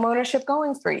 How's home ownership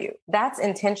going for you? That's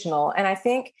intentional. And I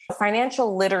think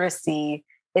financial literacy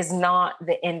is not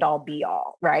the end all be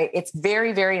all, right? It's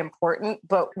very, very important,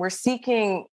 but we're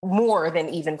seeking more than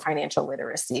even financial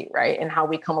literacy, right? And how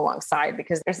we come alongside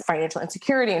because there's financial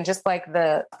insecurity and just like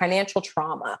the financial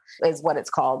trauma is what it's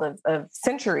called of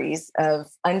centuries of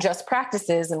unjust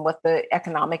practices and what the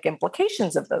economic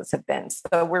implications of those have been.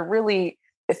 So we're really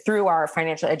through our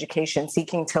financial education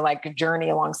seeking to like journey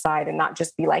alongside and not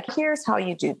just be like, here's how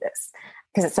you do this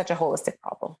because it's such a holistic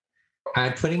problem.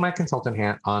 I'm putting my consultant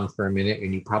hat on for a minute,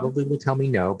 and you probably will tell me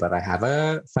no, but I have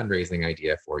a fundraising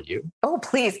idea for you. Oh,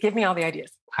 please give me all the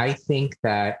ideas. I think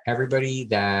that everybody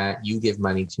that you give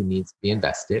money to needs to be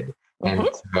invested. And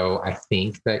so I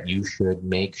think that you should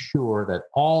make sure that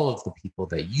all of the people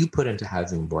that you put into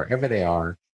housing, wherever they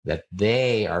are, that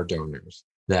they are donors,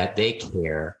 that they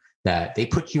care, that they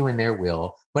put you in their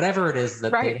will, whatever it is,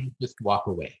 that they don't just walk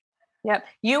away. Yep.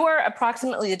 You are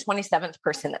approximately the 27th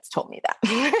person that's told me that.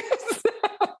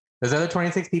 Those other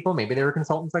 26 people, maybe they were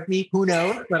consultants like me, who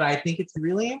knows? But I think it's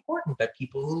really important that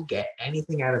people who get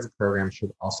anything out of the program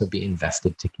should also be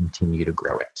invested to continue to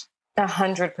grow it.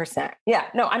 100%. Yeah,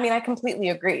 no, I mean, I completely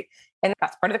agree. And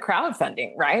that's part of the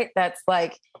crowdfunding, right? That's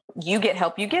like, you get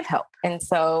help, you give help. And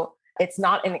so it's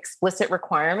not an explicit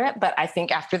requirement, but I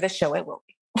think after the show, it will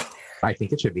be. I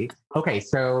think it should be. Okay,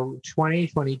 so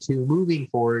 2022, moving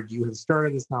forward, you have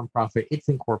started this nonprofit. It's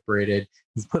incorporated.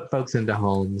 You've put folks into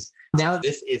homes. Now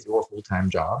this is your full-time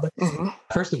job.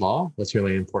 First of all, what's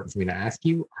really important for me to ask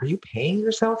you, are you paying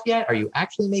yourself yet? Are you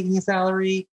actually making a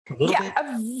salary?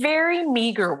 A very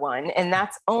meager one. And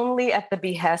that's only at the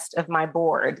behest of my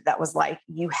board that was like,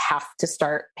 you have to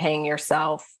start paying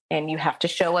yourself and you have to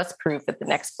show us proof at the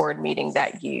next board meeting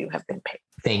that you have been paid.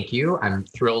 Thank you. I'm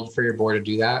thrilled for your board to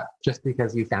do that. Just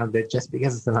because you founded it, just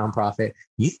because it's a nonprofit,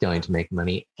 you still need to make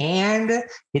money. And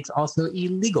it's also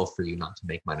illegal for you not to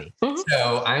make money.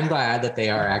 So I'm glad that they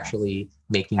are actually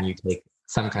making you take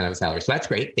some kind of a salary. So that's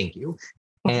great. Thank you.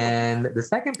 And the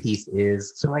second piece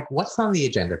is, so like, what's on the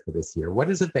agenda for this year? What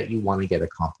is it that you want to get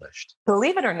accomplished?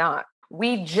 Believe it or not,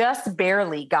 we just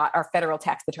barely got our federal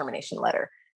tax determination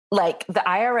letter. Like the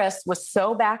IRS was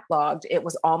so backlogged, it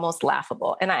was almost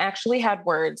laughable. And I actually had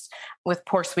words with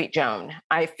poor sweet Joan.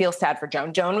 I feel sad for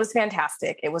Joan. Joan was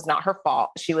fantastic. It was not her fault.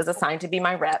 She was assigned to be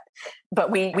my rep,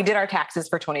 but we did our taxes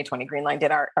for 2020. Green Line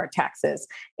did our taxes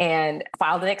and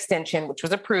filed an extension, which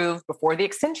was approved before the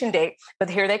extension date. But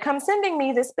here they come sending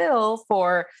me this bill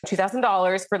for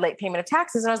 $2,000 for late payment of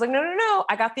taxes. And I was like, no,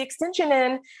 I got the extension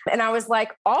in. And I was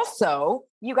like, also,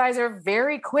 you guys are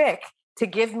very quick to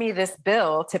give me this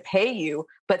bill to pay you,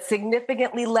 but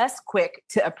significantly less quick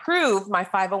to approve my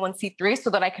 501c3 so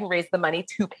that I can raise the money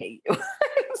to pay you.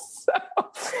 So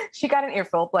she got an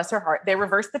earful, bless her heart. They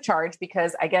reversed the charge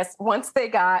because I guess once they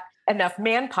got enough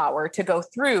manpower to go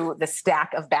through the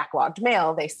stack of backlogged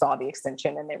mail, they saw the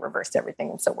extension and they reversed everything.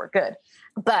 And so we're good.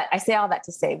 But I say all that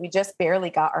to say, we just barely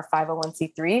got our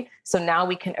 501c3. So now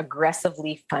we can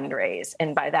aggressively fundraise.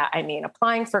 And by that, I mean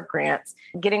applying for grants,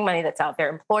 getting money that's out there,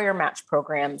 employer match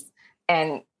programs,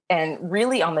 and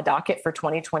really on the docket for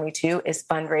 2022 is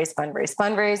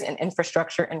fundraise, and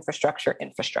infrastructure.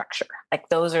 Like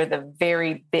those are the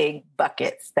very big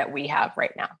buckets that we have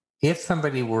right now. If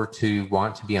somebody were to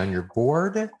want to be on your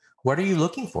board, what are you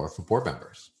looking for board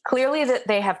members? Clearly that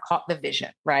they have caught the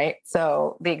vision, right?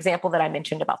 So the example that I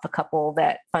mentioned about the couple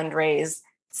that fundraised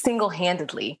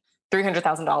single-handedly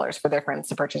 $300,000 for their friends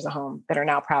to purchase a home that are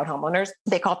now proud homeowners,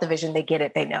 they caught the vision, they get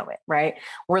it, they know it, right?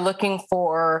 We're looking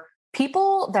for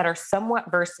people that are somewhat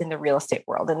versed in the real estate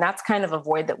world. And that's kind of a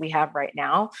void that we have right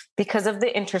now because of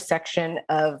the intersection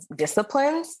of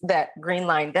disciplines that Green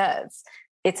Line does.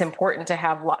 It's important to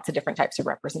have lots of different types of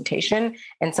representation.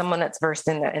 And someone that's versed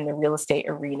in the real estate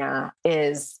arena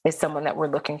is someone that we're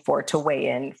looking for to weigh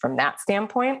in from that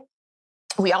standpoint.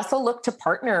 We also look to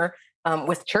partner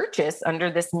with churches under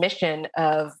this mission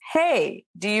of, hey,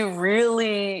 do you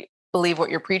really believe what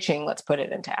you're preaching? Let's put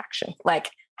it into action. Like,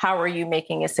 how are you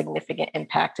making a significant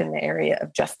impact in the area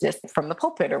of justice from the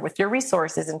pulpit or with your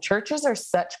resources? And churches are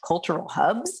such cultural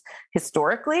hubs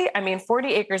historically. I mean,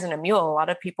 40 Acres and a Mule, a lot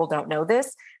of people don't know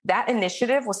this. That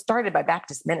initiative was started by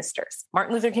Baptist ministers.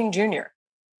 Martin Luther King Jr.,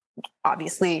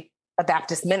 obviously a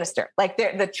Baptist minister. Like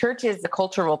the church is the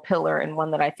cultural pillar and one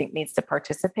that I think needs to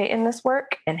participate in this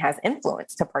work and has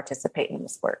influence to participate in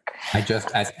this work. I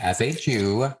just, as a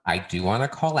Jew, I do want to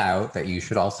call out that you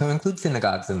should also include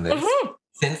synagogues in this. Mm-hmm.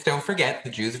 Since don't forget, the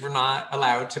Jews were not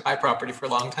allowed to buy property for a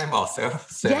long time also.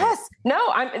 So. Yes. No,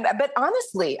 but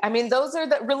honestly, I mean, those are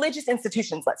the religious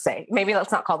institutions, let's say. Maybe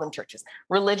let's not call them churches.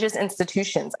 Religious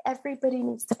institutions. Everybody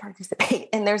needs to participate.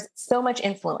 And there's so much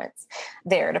influence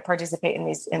there to participate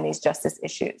in these justice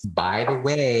issues. By the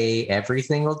way, every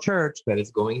single church that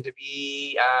is going to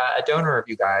be a donor of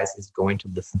you guys is going to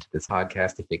listen to this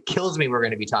podcast. If it kills me, we're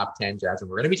going to be top 10,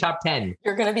 Jasmine. We're going to be top 10.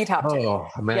 You're going to be top 10. Oh,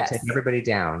 I'm going to take everybody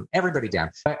down. Everybody down.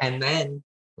 And then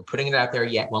we're putting it out there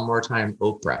yet one more time,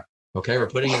 Oprah. Okay, we're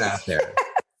putting it out there.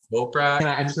 Oprah. And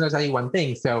I'm just going to tell you one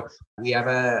thing. So we have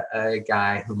a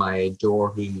guy whom I adore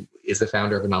who is the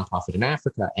founder of a nonprofit in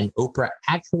Africa. And Oprah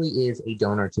actually is a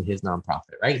donor to his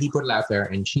nonprofit, right? He put it out there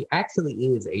and she actually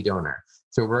is a donor.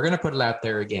 So we're going to put it out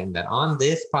there again that on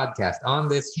this podcast, on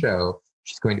this show,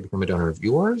 she's going to become a donor of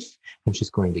yours and she's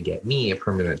going to get me a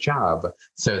permanent job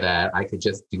so that I could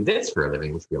just do this for a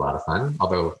living, which would be a lot of fun.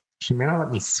 Although she may not let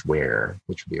me swear,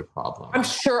 which would be a problem. I'm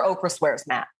sure Oprah swears,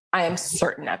 Matt. I am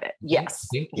certain of it. Yes.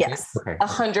 Yes. Okay.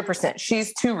 100%.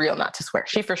 She's too real not to swear.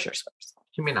 She for sure swears.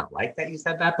 She may not like that you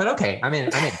said that, but okay. I'm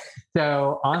in.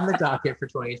 So on the docket for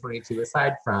 2022,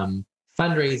 aside from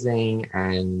fundraising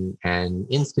and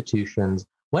institutions,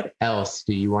 what else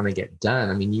do you want to get done?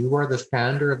 I mean, you are the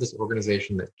founder of this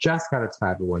organization that just got its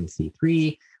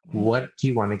 501c3. What do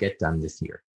you want to get done this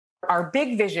year? Our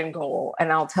big vision goal,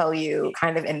 and I'll tell you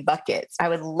kind of in buckets, I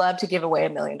would love to give away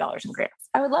 $1 million in grants.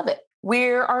 I would love it.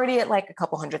 We're already at like a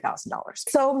couple $100,000.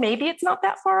 So maybe it's not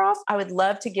that far off. I would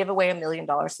love to give away $1 million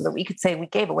so that we could say we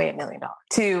gave away $1 million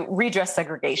to redress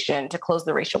segregation, to close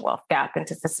the racial wealth gap, and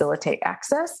to facilitate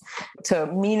access to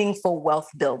meaningful wealth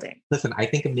building. Listen, I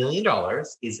think $1 million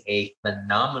is a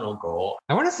phenomenal goal.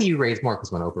 I want to see you raise more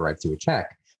because when Oprah writes you a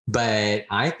check. But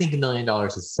I think $1 million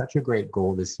is such a great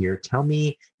goal this year. Tell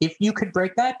me, if you could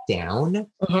break that down,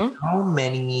 how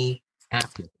many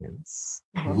applicants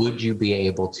would you be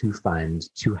able to fund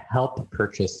to help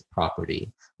purchase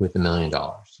property with $1 million?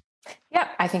 Yeah,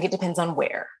 I think it depends on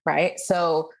where, right?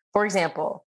 So, for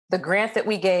example, the grant that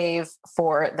we gave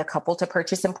for the couple to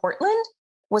purchase in Portland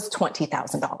was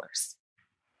 $20,000.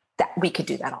 That we could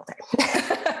do that all day.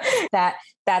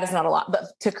 That is not a lot, but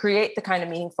to create the kind of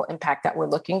meaningful impact that we're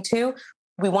looking to,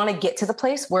 we want to get to the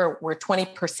place where we're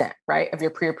 20%, right, of your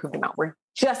pre-approved amount. We're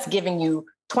just giving you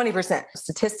 20%.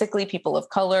 Statistically, people of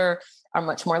color are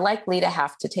much more likely to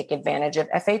have to take advantage of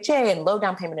FHA and low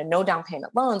down payment and no down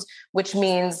payment loans, which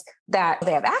means that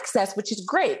they have access, which is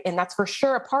great. And that's for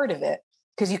sure a part of it,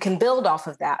 because you can build off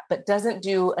of that, but doesn't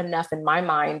do enough in my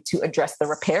mind to address the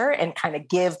repair and kind of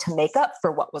give to make up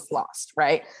for what was lost,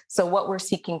 right? So what we're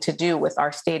seeking to do with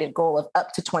our stated goal of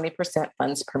up to 20%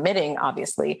 funds permitting,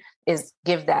 obviously, is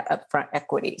give that upfront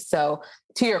equity. So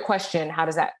to your question,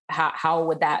 how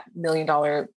would that $1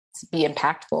 million be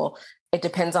impactful? It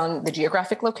depends on the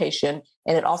geographic location,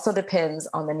 and it also depends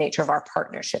on the nature of our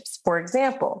partnerships. For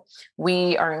example,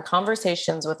 we are in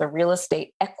conversations with a real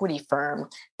estate equity firm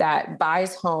that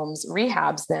buys homes,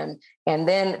 rehabs them, and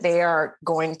then they are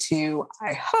going to,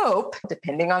 I hope,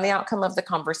 depending on the outcome of the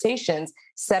conversations,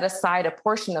 set aside a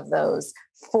portion of those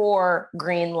for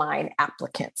Green Line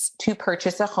applicants to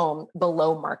purchase a home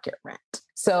below market rent.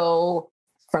 So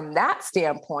from that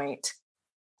standpoint,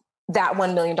 that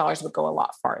 $1 million would go a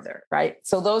lot farther, right?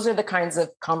 So those are the kinds of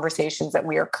conversations that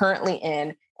we are currently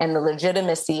in, and the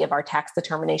legitimacy of our tax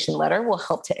determination letter will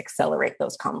help to accelerate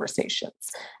those conversations.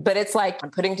 But it's like I'm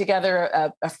putting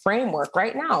together a framework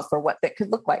right now for what that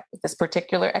could look like with this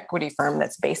particular equity firm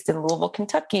that's based in Louisville,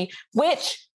 Kentucky,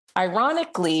 which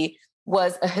ironically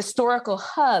was a historical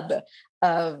hub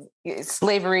of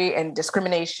slavery and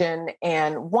discrimination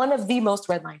and one of the most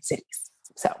redlined cities.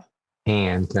 So.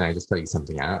 And can I just tell you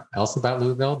something else about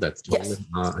Louisville that's totally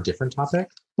a different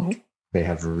topic? Mm-hmm. They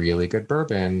have really good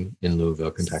bourbon in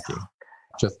Louisville, Kentucky,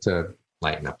 just to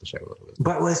lighten up the show a little bit.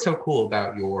 But what's so cool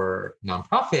about your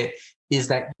nonprofit is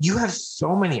that you have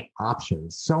so many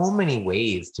options, so many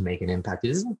ways to make an impact. It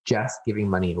isn't just giving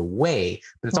money away,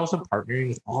 but it's also partnering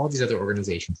with all of these other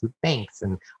organizations, with banks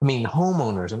and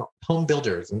homeowners and home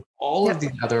builders and all of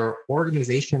these other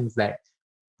organizations that,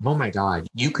 oh my God,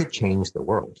 you could change the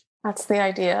world. That's the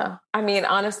idea. I mean,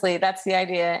 honestly, that's the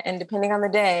idea. And depending on the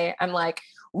day, I'm like,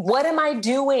 what am I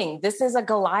doing? This is a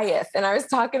Goliath. And I was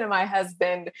talking to my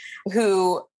husband,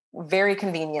 who very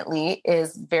conveniently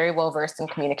is very well versed in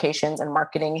communications and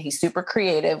marketing. He's super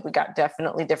creative. We got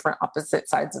definitely different opposite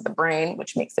sides of the brain,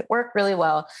 which makes it work really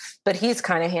well. But he's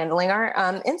kind of handling our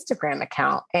Instagram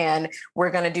account. And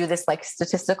we're going to do this like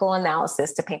statistical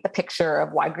analysis to paint the picture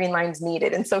of why Green Line's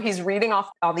needed. And so he's reading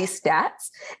off all these stats.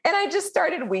 And I just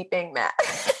started weeping, Matt.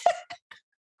 Because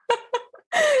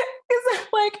I'm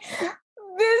like,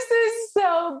 this is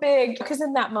so big. Because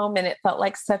in that moment, it felt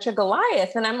like such a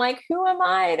Goliath. And I'm like, who am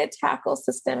I to tackle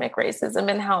systemic racism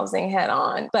in housing head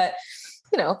on? But,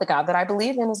 you know, the God that I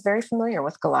believe in is very familiar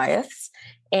with Goliaths.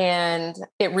 And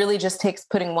it really just takes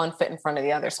putting one foot in front of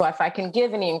the other. So if I can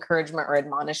give any encouragement or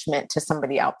admonishment to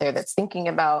somebody out there that's thinking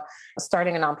about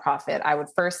starting a nonprofit, I would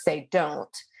first say,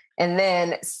 don't. And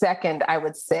then second, I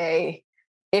would say,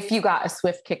 if you got a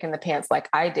swift kick in the pants like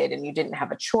I did and you didn't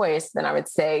have a choice, then I would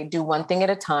say do one thing at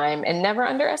a time and never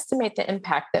underestimate the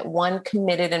impact that one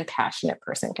committed and passionate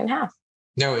person can have.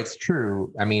 No, it's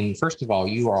true. I mean, first of all,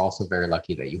 you are also very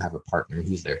lucky that you have a partner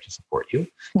who's there to support you,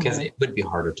 because it would be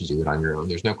harder to do it on your own.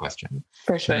 There's no question.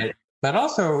 For sure. But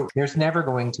also, there's never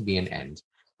going to be an end,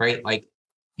 right? Like,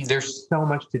 there's so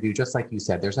much to do. Just like you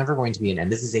said, there's never going to be an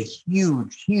end. This is a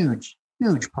huge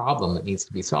problem that needs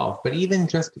to be solved. But even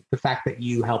just the fact that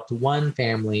you helped one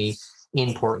family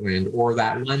in Portland or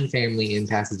that one family in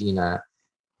Pasadena,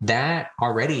 that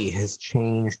already has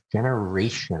changed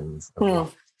generations of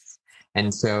lives.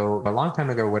 And so a long time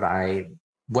ago,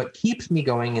 what keeps me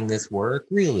going in this work,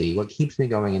 really, what keeps me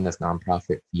going in this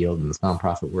nonprofit field and this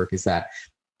nonprofit work is that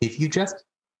if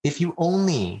you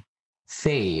only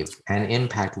save and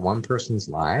impact one person's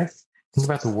life, think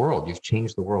about the world. You've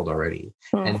changed the world already.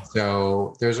 And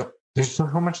so there's so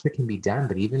much that can be done.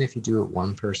 But even if you do it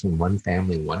one person, one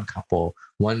family, one couple,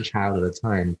 one child at a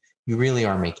time, you really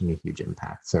are making a huge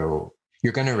impact. So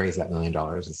you're going to raise that $1 million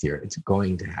this year. It's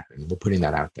going to happen. We're putting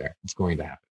that out there. It's going to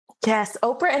happen. Yes.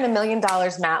 Oprah and $1 million,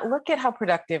 Matt. Look at how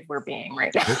productive we're being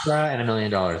right now. Oprah and $1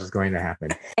 million is going to happen.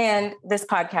 And this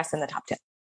podcast in the top 10.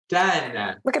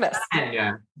 Done. Look at us.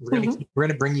 Done. We're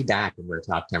going to bring you back when we're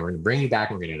top 10. We're going to bring you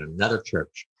back and we're going to another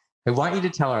church. I want you to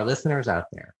tell our listeners out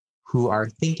there who are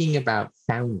thinking about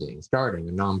starting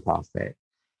a nonprofit,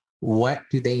 what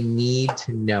do they need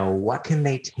to know? What can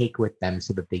they take with them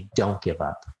so that they don't give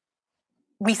up?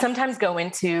 We sometimes go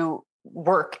into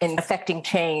work and affecting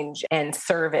change and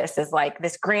service as like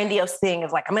this grandiose thing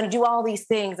of like, I'm going to do all these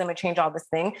things. I'm going to change all this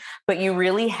thing. But you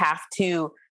really have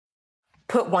to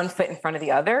put one foot in front of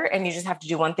the other, and you just have to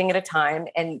do one thing at a time.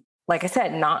 And like I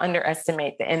said, not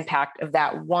underestimate the impact of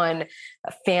that one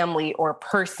family or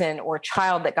person or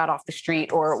child that got off the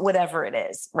street or whatever it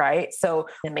is, right? So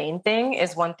the main thing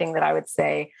is one thing that I would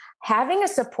say, having a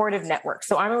supportive network.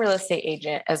 So I'm a real estate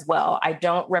agent as well. I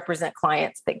don't represent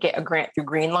clients that get a grant through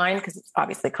Green Line because it's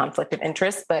obviously conflict of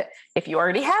interest. But if you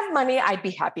already have money, I'd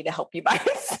be happy to help you buy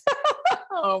it.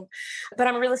 But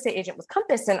I'm a real estate agent with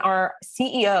Compass, and our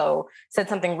CEO said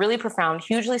something really profound.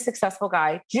 Hugely successful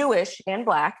guy, Jewish and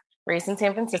Black, raised in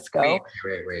San Francisco.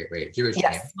 Wait. Jewish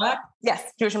and Black?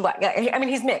 Yes, Jewish and Black. Yeah, I mean,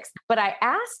 he's mixed. But I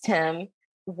asked him,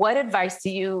 what advice do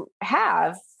you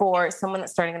have for someone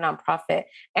that's starting a nonprofit?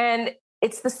 And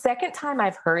it's the second time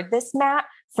I've heard this, Matt,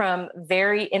 from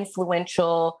very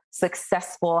influential,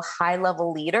 successful,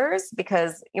 high-level leaders,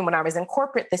 because when I was in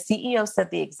corporate, the CEO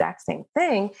said the exact same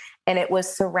thing, and it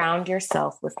was surround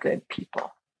yourself with good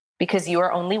people, because you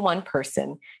are only one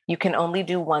person. You can only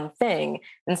do one thing.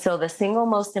 And so the single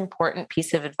most important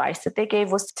piece of advice that they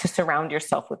gave was to surround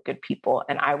yourself with good people.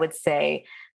 And I would say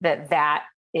that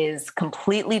is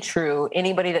completely true.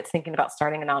 Anybody that's thinking about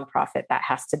starting a nonprofit, that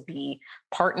has to be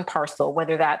part and parcel,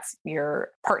 whether that's your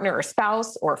partner or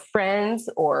spouse or friends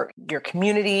or your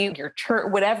community, your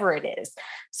church, whatever it is.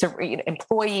 So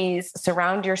employees,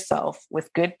 surround yourself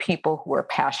with good people who are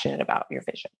passionate about your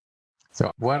vision. So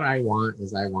what I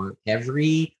want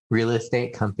every real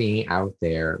estate company out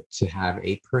there to have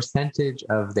a percentage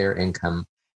of their income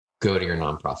go to your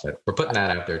nonprofit. We're putting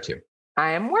that out there too.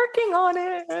 I am working on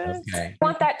it. Okay. I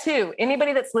want that too.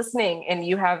 Anybody that's listening and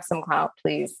you have some clout,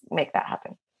 please make that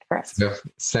happen. Correct.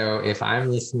 So if I'm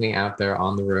listening out there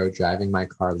on the road, driving my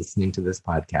car, listening to this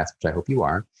podcast, which I hope you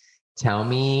are, tell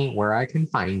me where I can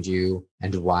find you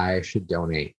and why I should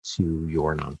donate to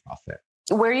your nonprofit.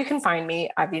 Where you can find me,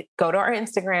 go to our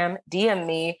Instagram, DM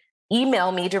me,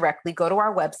 email me directly, go to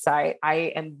our website.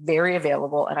 I am very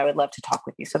available and I would love to talk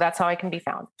with you. So that's how I can be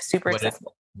found. Super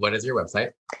accessible. What is your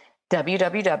website?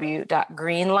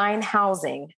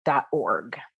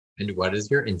 www.greenlinehousing.org. And what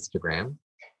is your Instagram?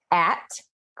 At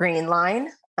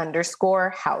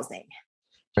greenline_housing.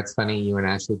 It's funny, you and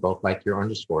Ashley both like your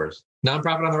underscores.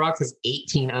 Nonprofit on the Rocks has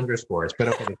 18 underscores, but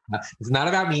okay, it's not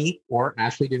about me or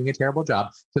Ashley doing a terrible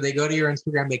job. So they go to your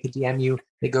Instagram, they can DM you,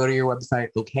 they go to your website.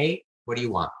 Okay, what do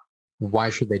you want? Why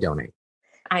should they donate?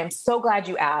 I am so glad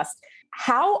you asked.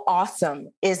 How awesome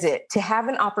is it to have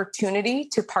an opportunity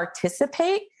to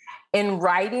participate in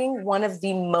righting one of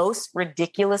the most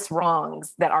ridiculous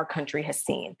wrongs that our country has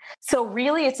seen? So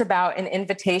really, it's about an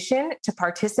invitation to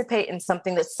participate in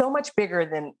something that's so much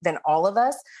bigger than all of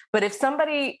us. But if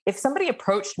somebody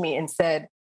approached me and said,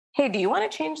 hey, do you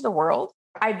want to change the world?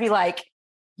 I'd be like,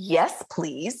 yes,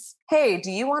 please. Hey,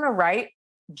 do you want to right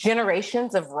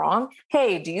generations of wrong?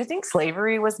 Hey, do you think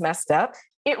slavery was messed up?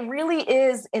 It really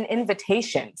is an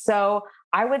invitation. So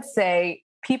I would say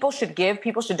people should give,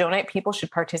 people should donate, people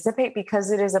should participate because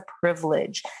it is a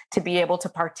privilege to be able to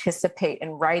participate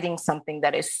in righting something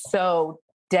that is so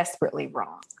desperately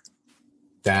wrong.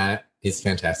 That is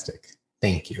fantastic.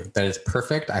 Thank you. That is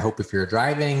perfect. I hope if you're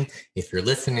driving, if you're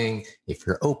listening, if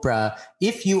you're Oprah,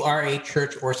 if you are a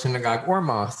church or synagogue or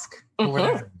mosque, or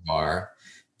whatever you are,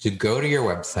 to go to your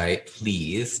website,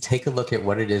 please take a look at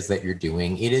what it is that you're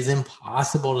doing. It is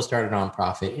impossible to start a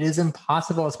nonprofit. It is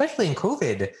impossible, especially in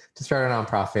COVID, to start a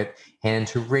nonprofit and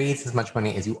to raise as much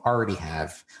money as you already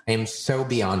have. I am so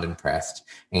beyond impressed.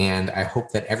 And I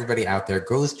hope that everybody out there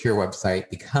goes to your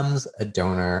website, becomes a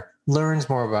donor, learns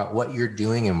more about what you're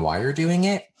doing and why you're doing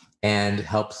it, and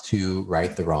helps to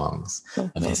right the wrongs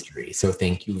of history. So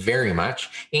thank you very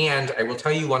much. And I will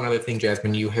tell you one other thing,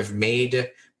 Jasmine, you have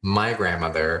made my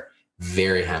grandmother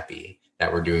very happy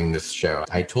that we're doing this show.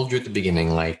 I told you at the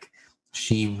beginning, like,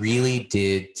 she really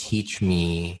did teach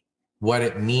me what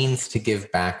it means to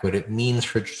give back, what it means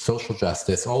for social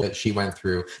justice, all that she went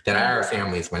through, that our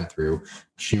families went through.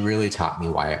 She really taught me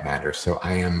why it matters. So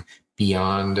I am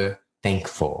beyond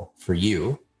thankful for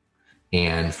you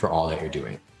and for all that you're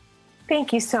doing.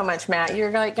 Thank you so much, Matt.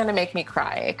 You're going to make me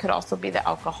cry. It could also be the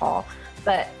alcohol,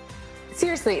 but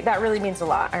seriously, that really means a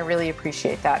lot. I really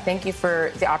appreciate that. Thank you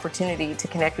for the opportunity to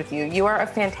connect with you. You are a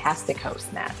fantastic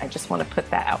host, Matt. I just want to put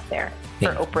that out there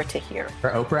for Oprah to hear. For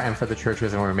Oprah and for the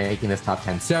churches, and we're making this top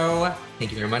 10. So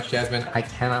thank you very much, Jasmine. I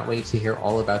cannot wait to hear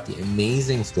all about the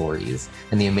amazing stories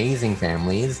and the amazing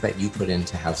families that you put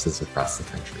into houses across the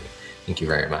country. Thank you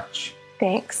very much.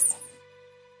 Thanks.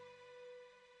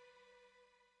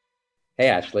 Hey,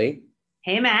 Ashley.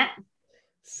 Hey, Matt.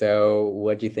 So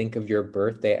what do you think of your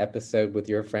birthday episode with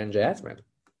your friend Jasmine?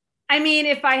 I mean,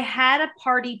 if I had a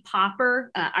party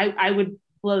popper, I would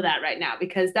blow that right now,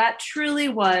 because that truly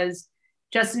was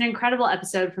just an incredible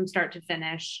episode from start to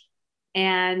finish.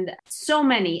 And so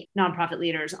many nonprofit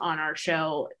leaders on our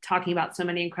show talking about so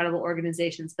many incredible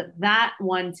organizations. But that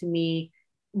one to me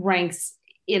ranks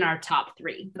in our top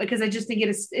 3, because I just think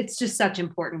it's just such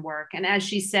important work. And as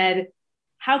she said,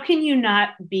 how can you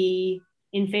not be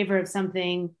in favor of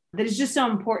something that is just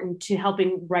so important to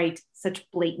helping right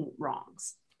such blatant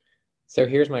wrongs? So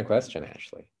here's my question,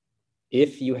 Ashley.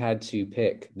 If you had to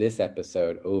pick this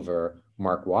episode over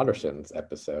Mark Watterson's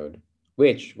episode,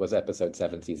 which was episode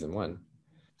 7, season 1,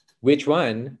 which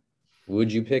one would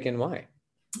you pick and why?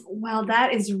 Well,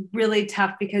 that is really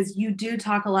tough, because you do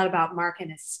talk a lot about Mark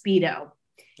and his Speedo.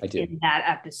 I do. In that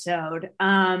episode.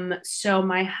 So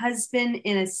my husband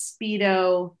in a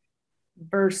Speedo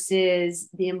versus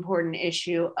the important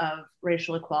issue of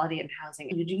racial equality in housing.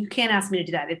 You can't ask me to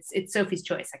do that. It's Sophie's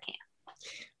choice. I can't.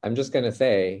 I'm just going to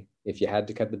say, if you had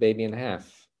to cut the baby in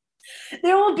half.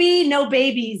 There will be no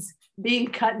babies being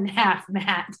cut in half,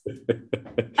 Matt.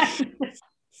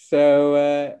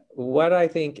 So what I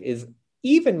think is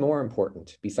even more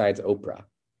important besides Oprah,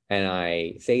 and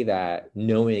I say that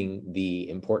knowing the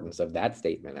importance of that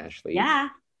statement, Ashley. Yeah.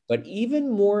 But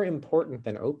even more important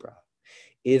than Oprah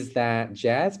is that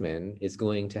Jasmine is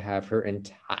going to have her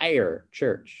entire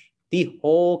church, the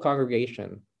whole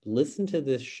congregation, listen to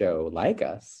this show like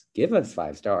us, give us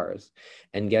 5 stars.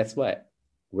 And guess what?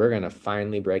 We're going to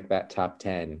finally break that top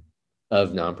 10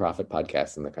 of nonprofit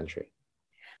podcasts in the country.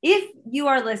 If you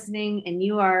are listening and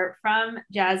you are from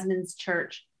Jasmine's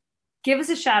church, give us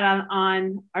a shout out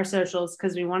on our socials,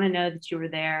 because we want to know that you were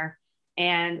there.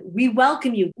 And we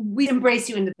welcome you. We embrace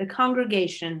you into the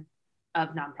congregation of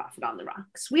Nonprofit on the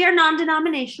Rocks. We are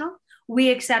non-denominational.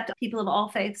 We accept people of all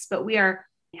faiths, but we are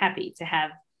happy to have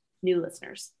new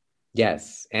listeners.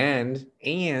 Yes. And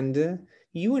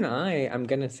you and I'm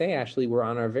going to say, Ashley, we're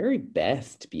on our very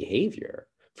best behavior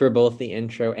for both the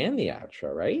intro and the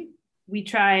outro, right? We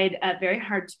tried very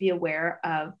hard to be aware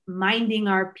of minding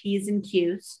our P's and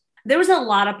Q's. There was a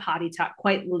lot of potty talk,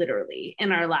 quite literally,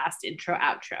 in our last intro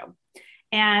outro.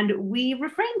 And we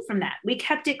refrained from that. We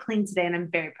kept it clean today, and I'm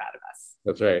very proud of us.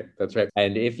 That's right. That's right.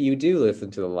 And if you do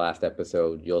listen to the last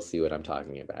episode, you'll see what I'm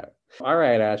talking about. All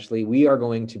right, Ashley, we are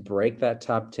going to break that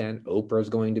top 10. Oprah's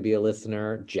going to be a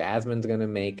listener. Jasmine's going to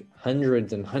make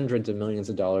hundreds and hundreds of millions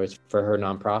of dollars for her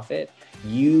nonprofit.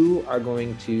 You are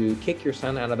going to kick your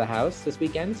son out of the house this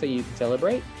weekend so you can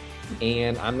celebrate.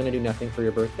 And I'm going to do nothing for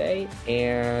your birthday.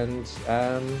 And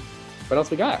what else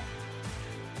we got?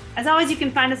 As always, you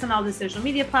can find us on all the social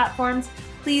media platforms.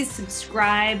 Please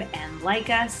subscribe and like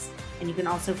us. And you can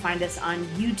also find us on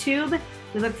YouTube.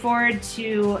 We look forward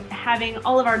to having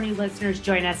all of our new listeners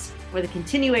join us for the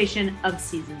continuation of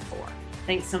season 4.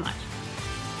 Thanks so much.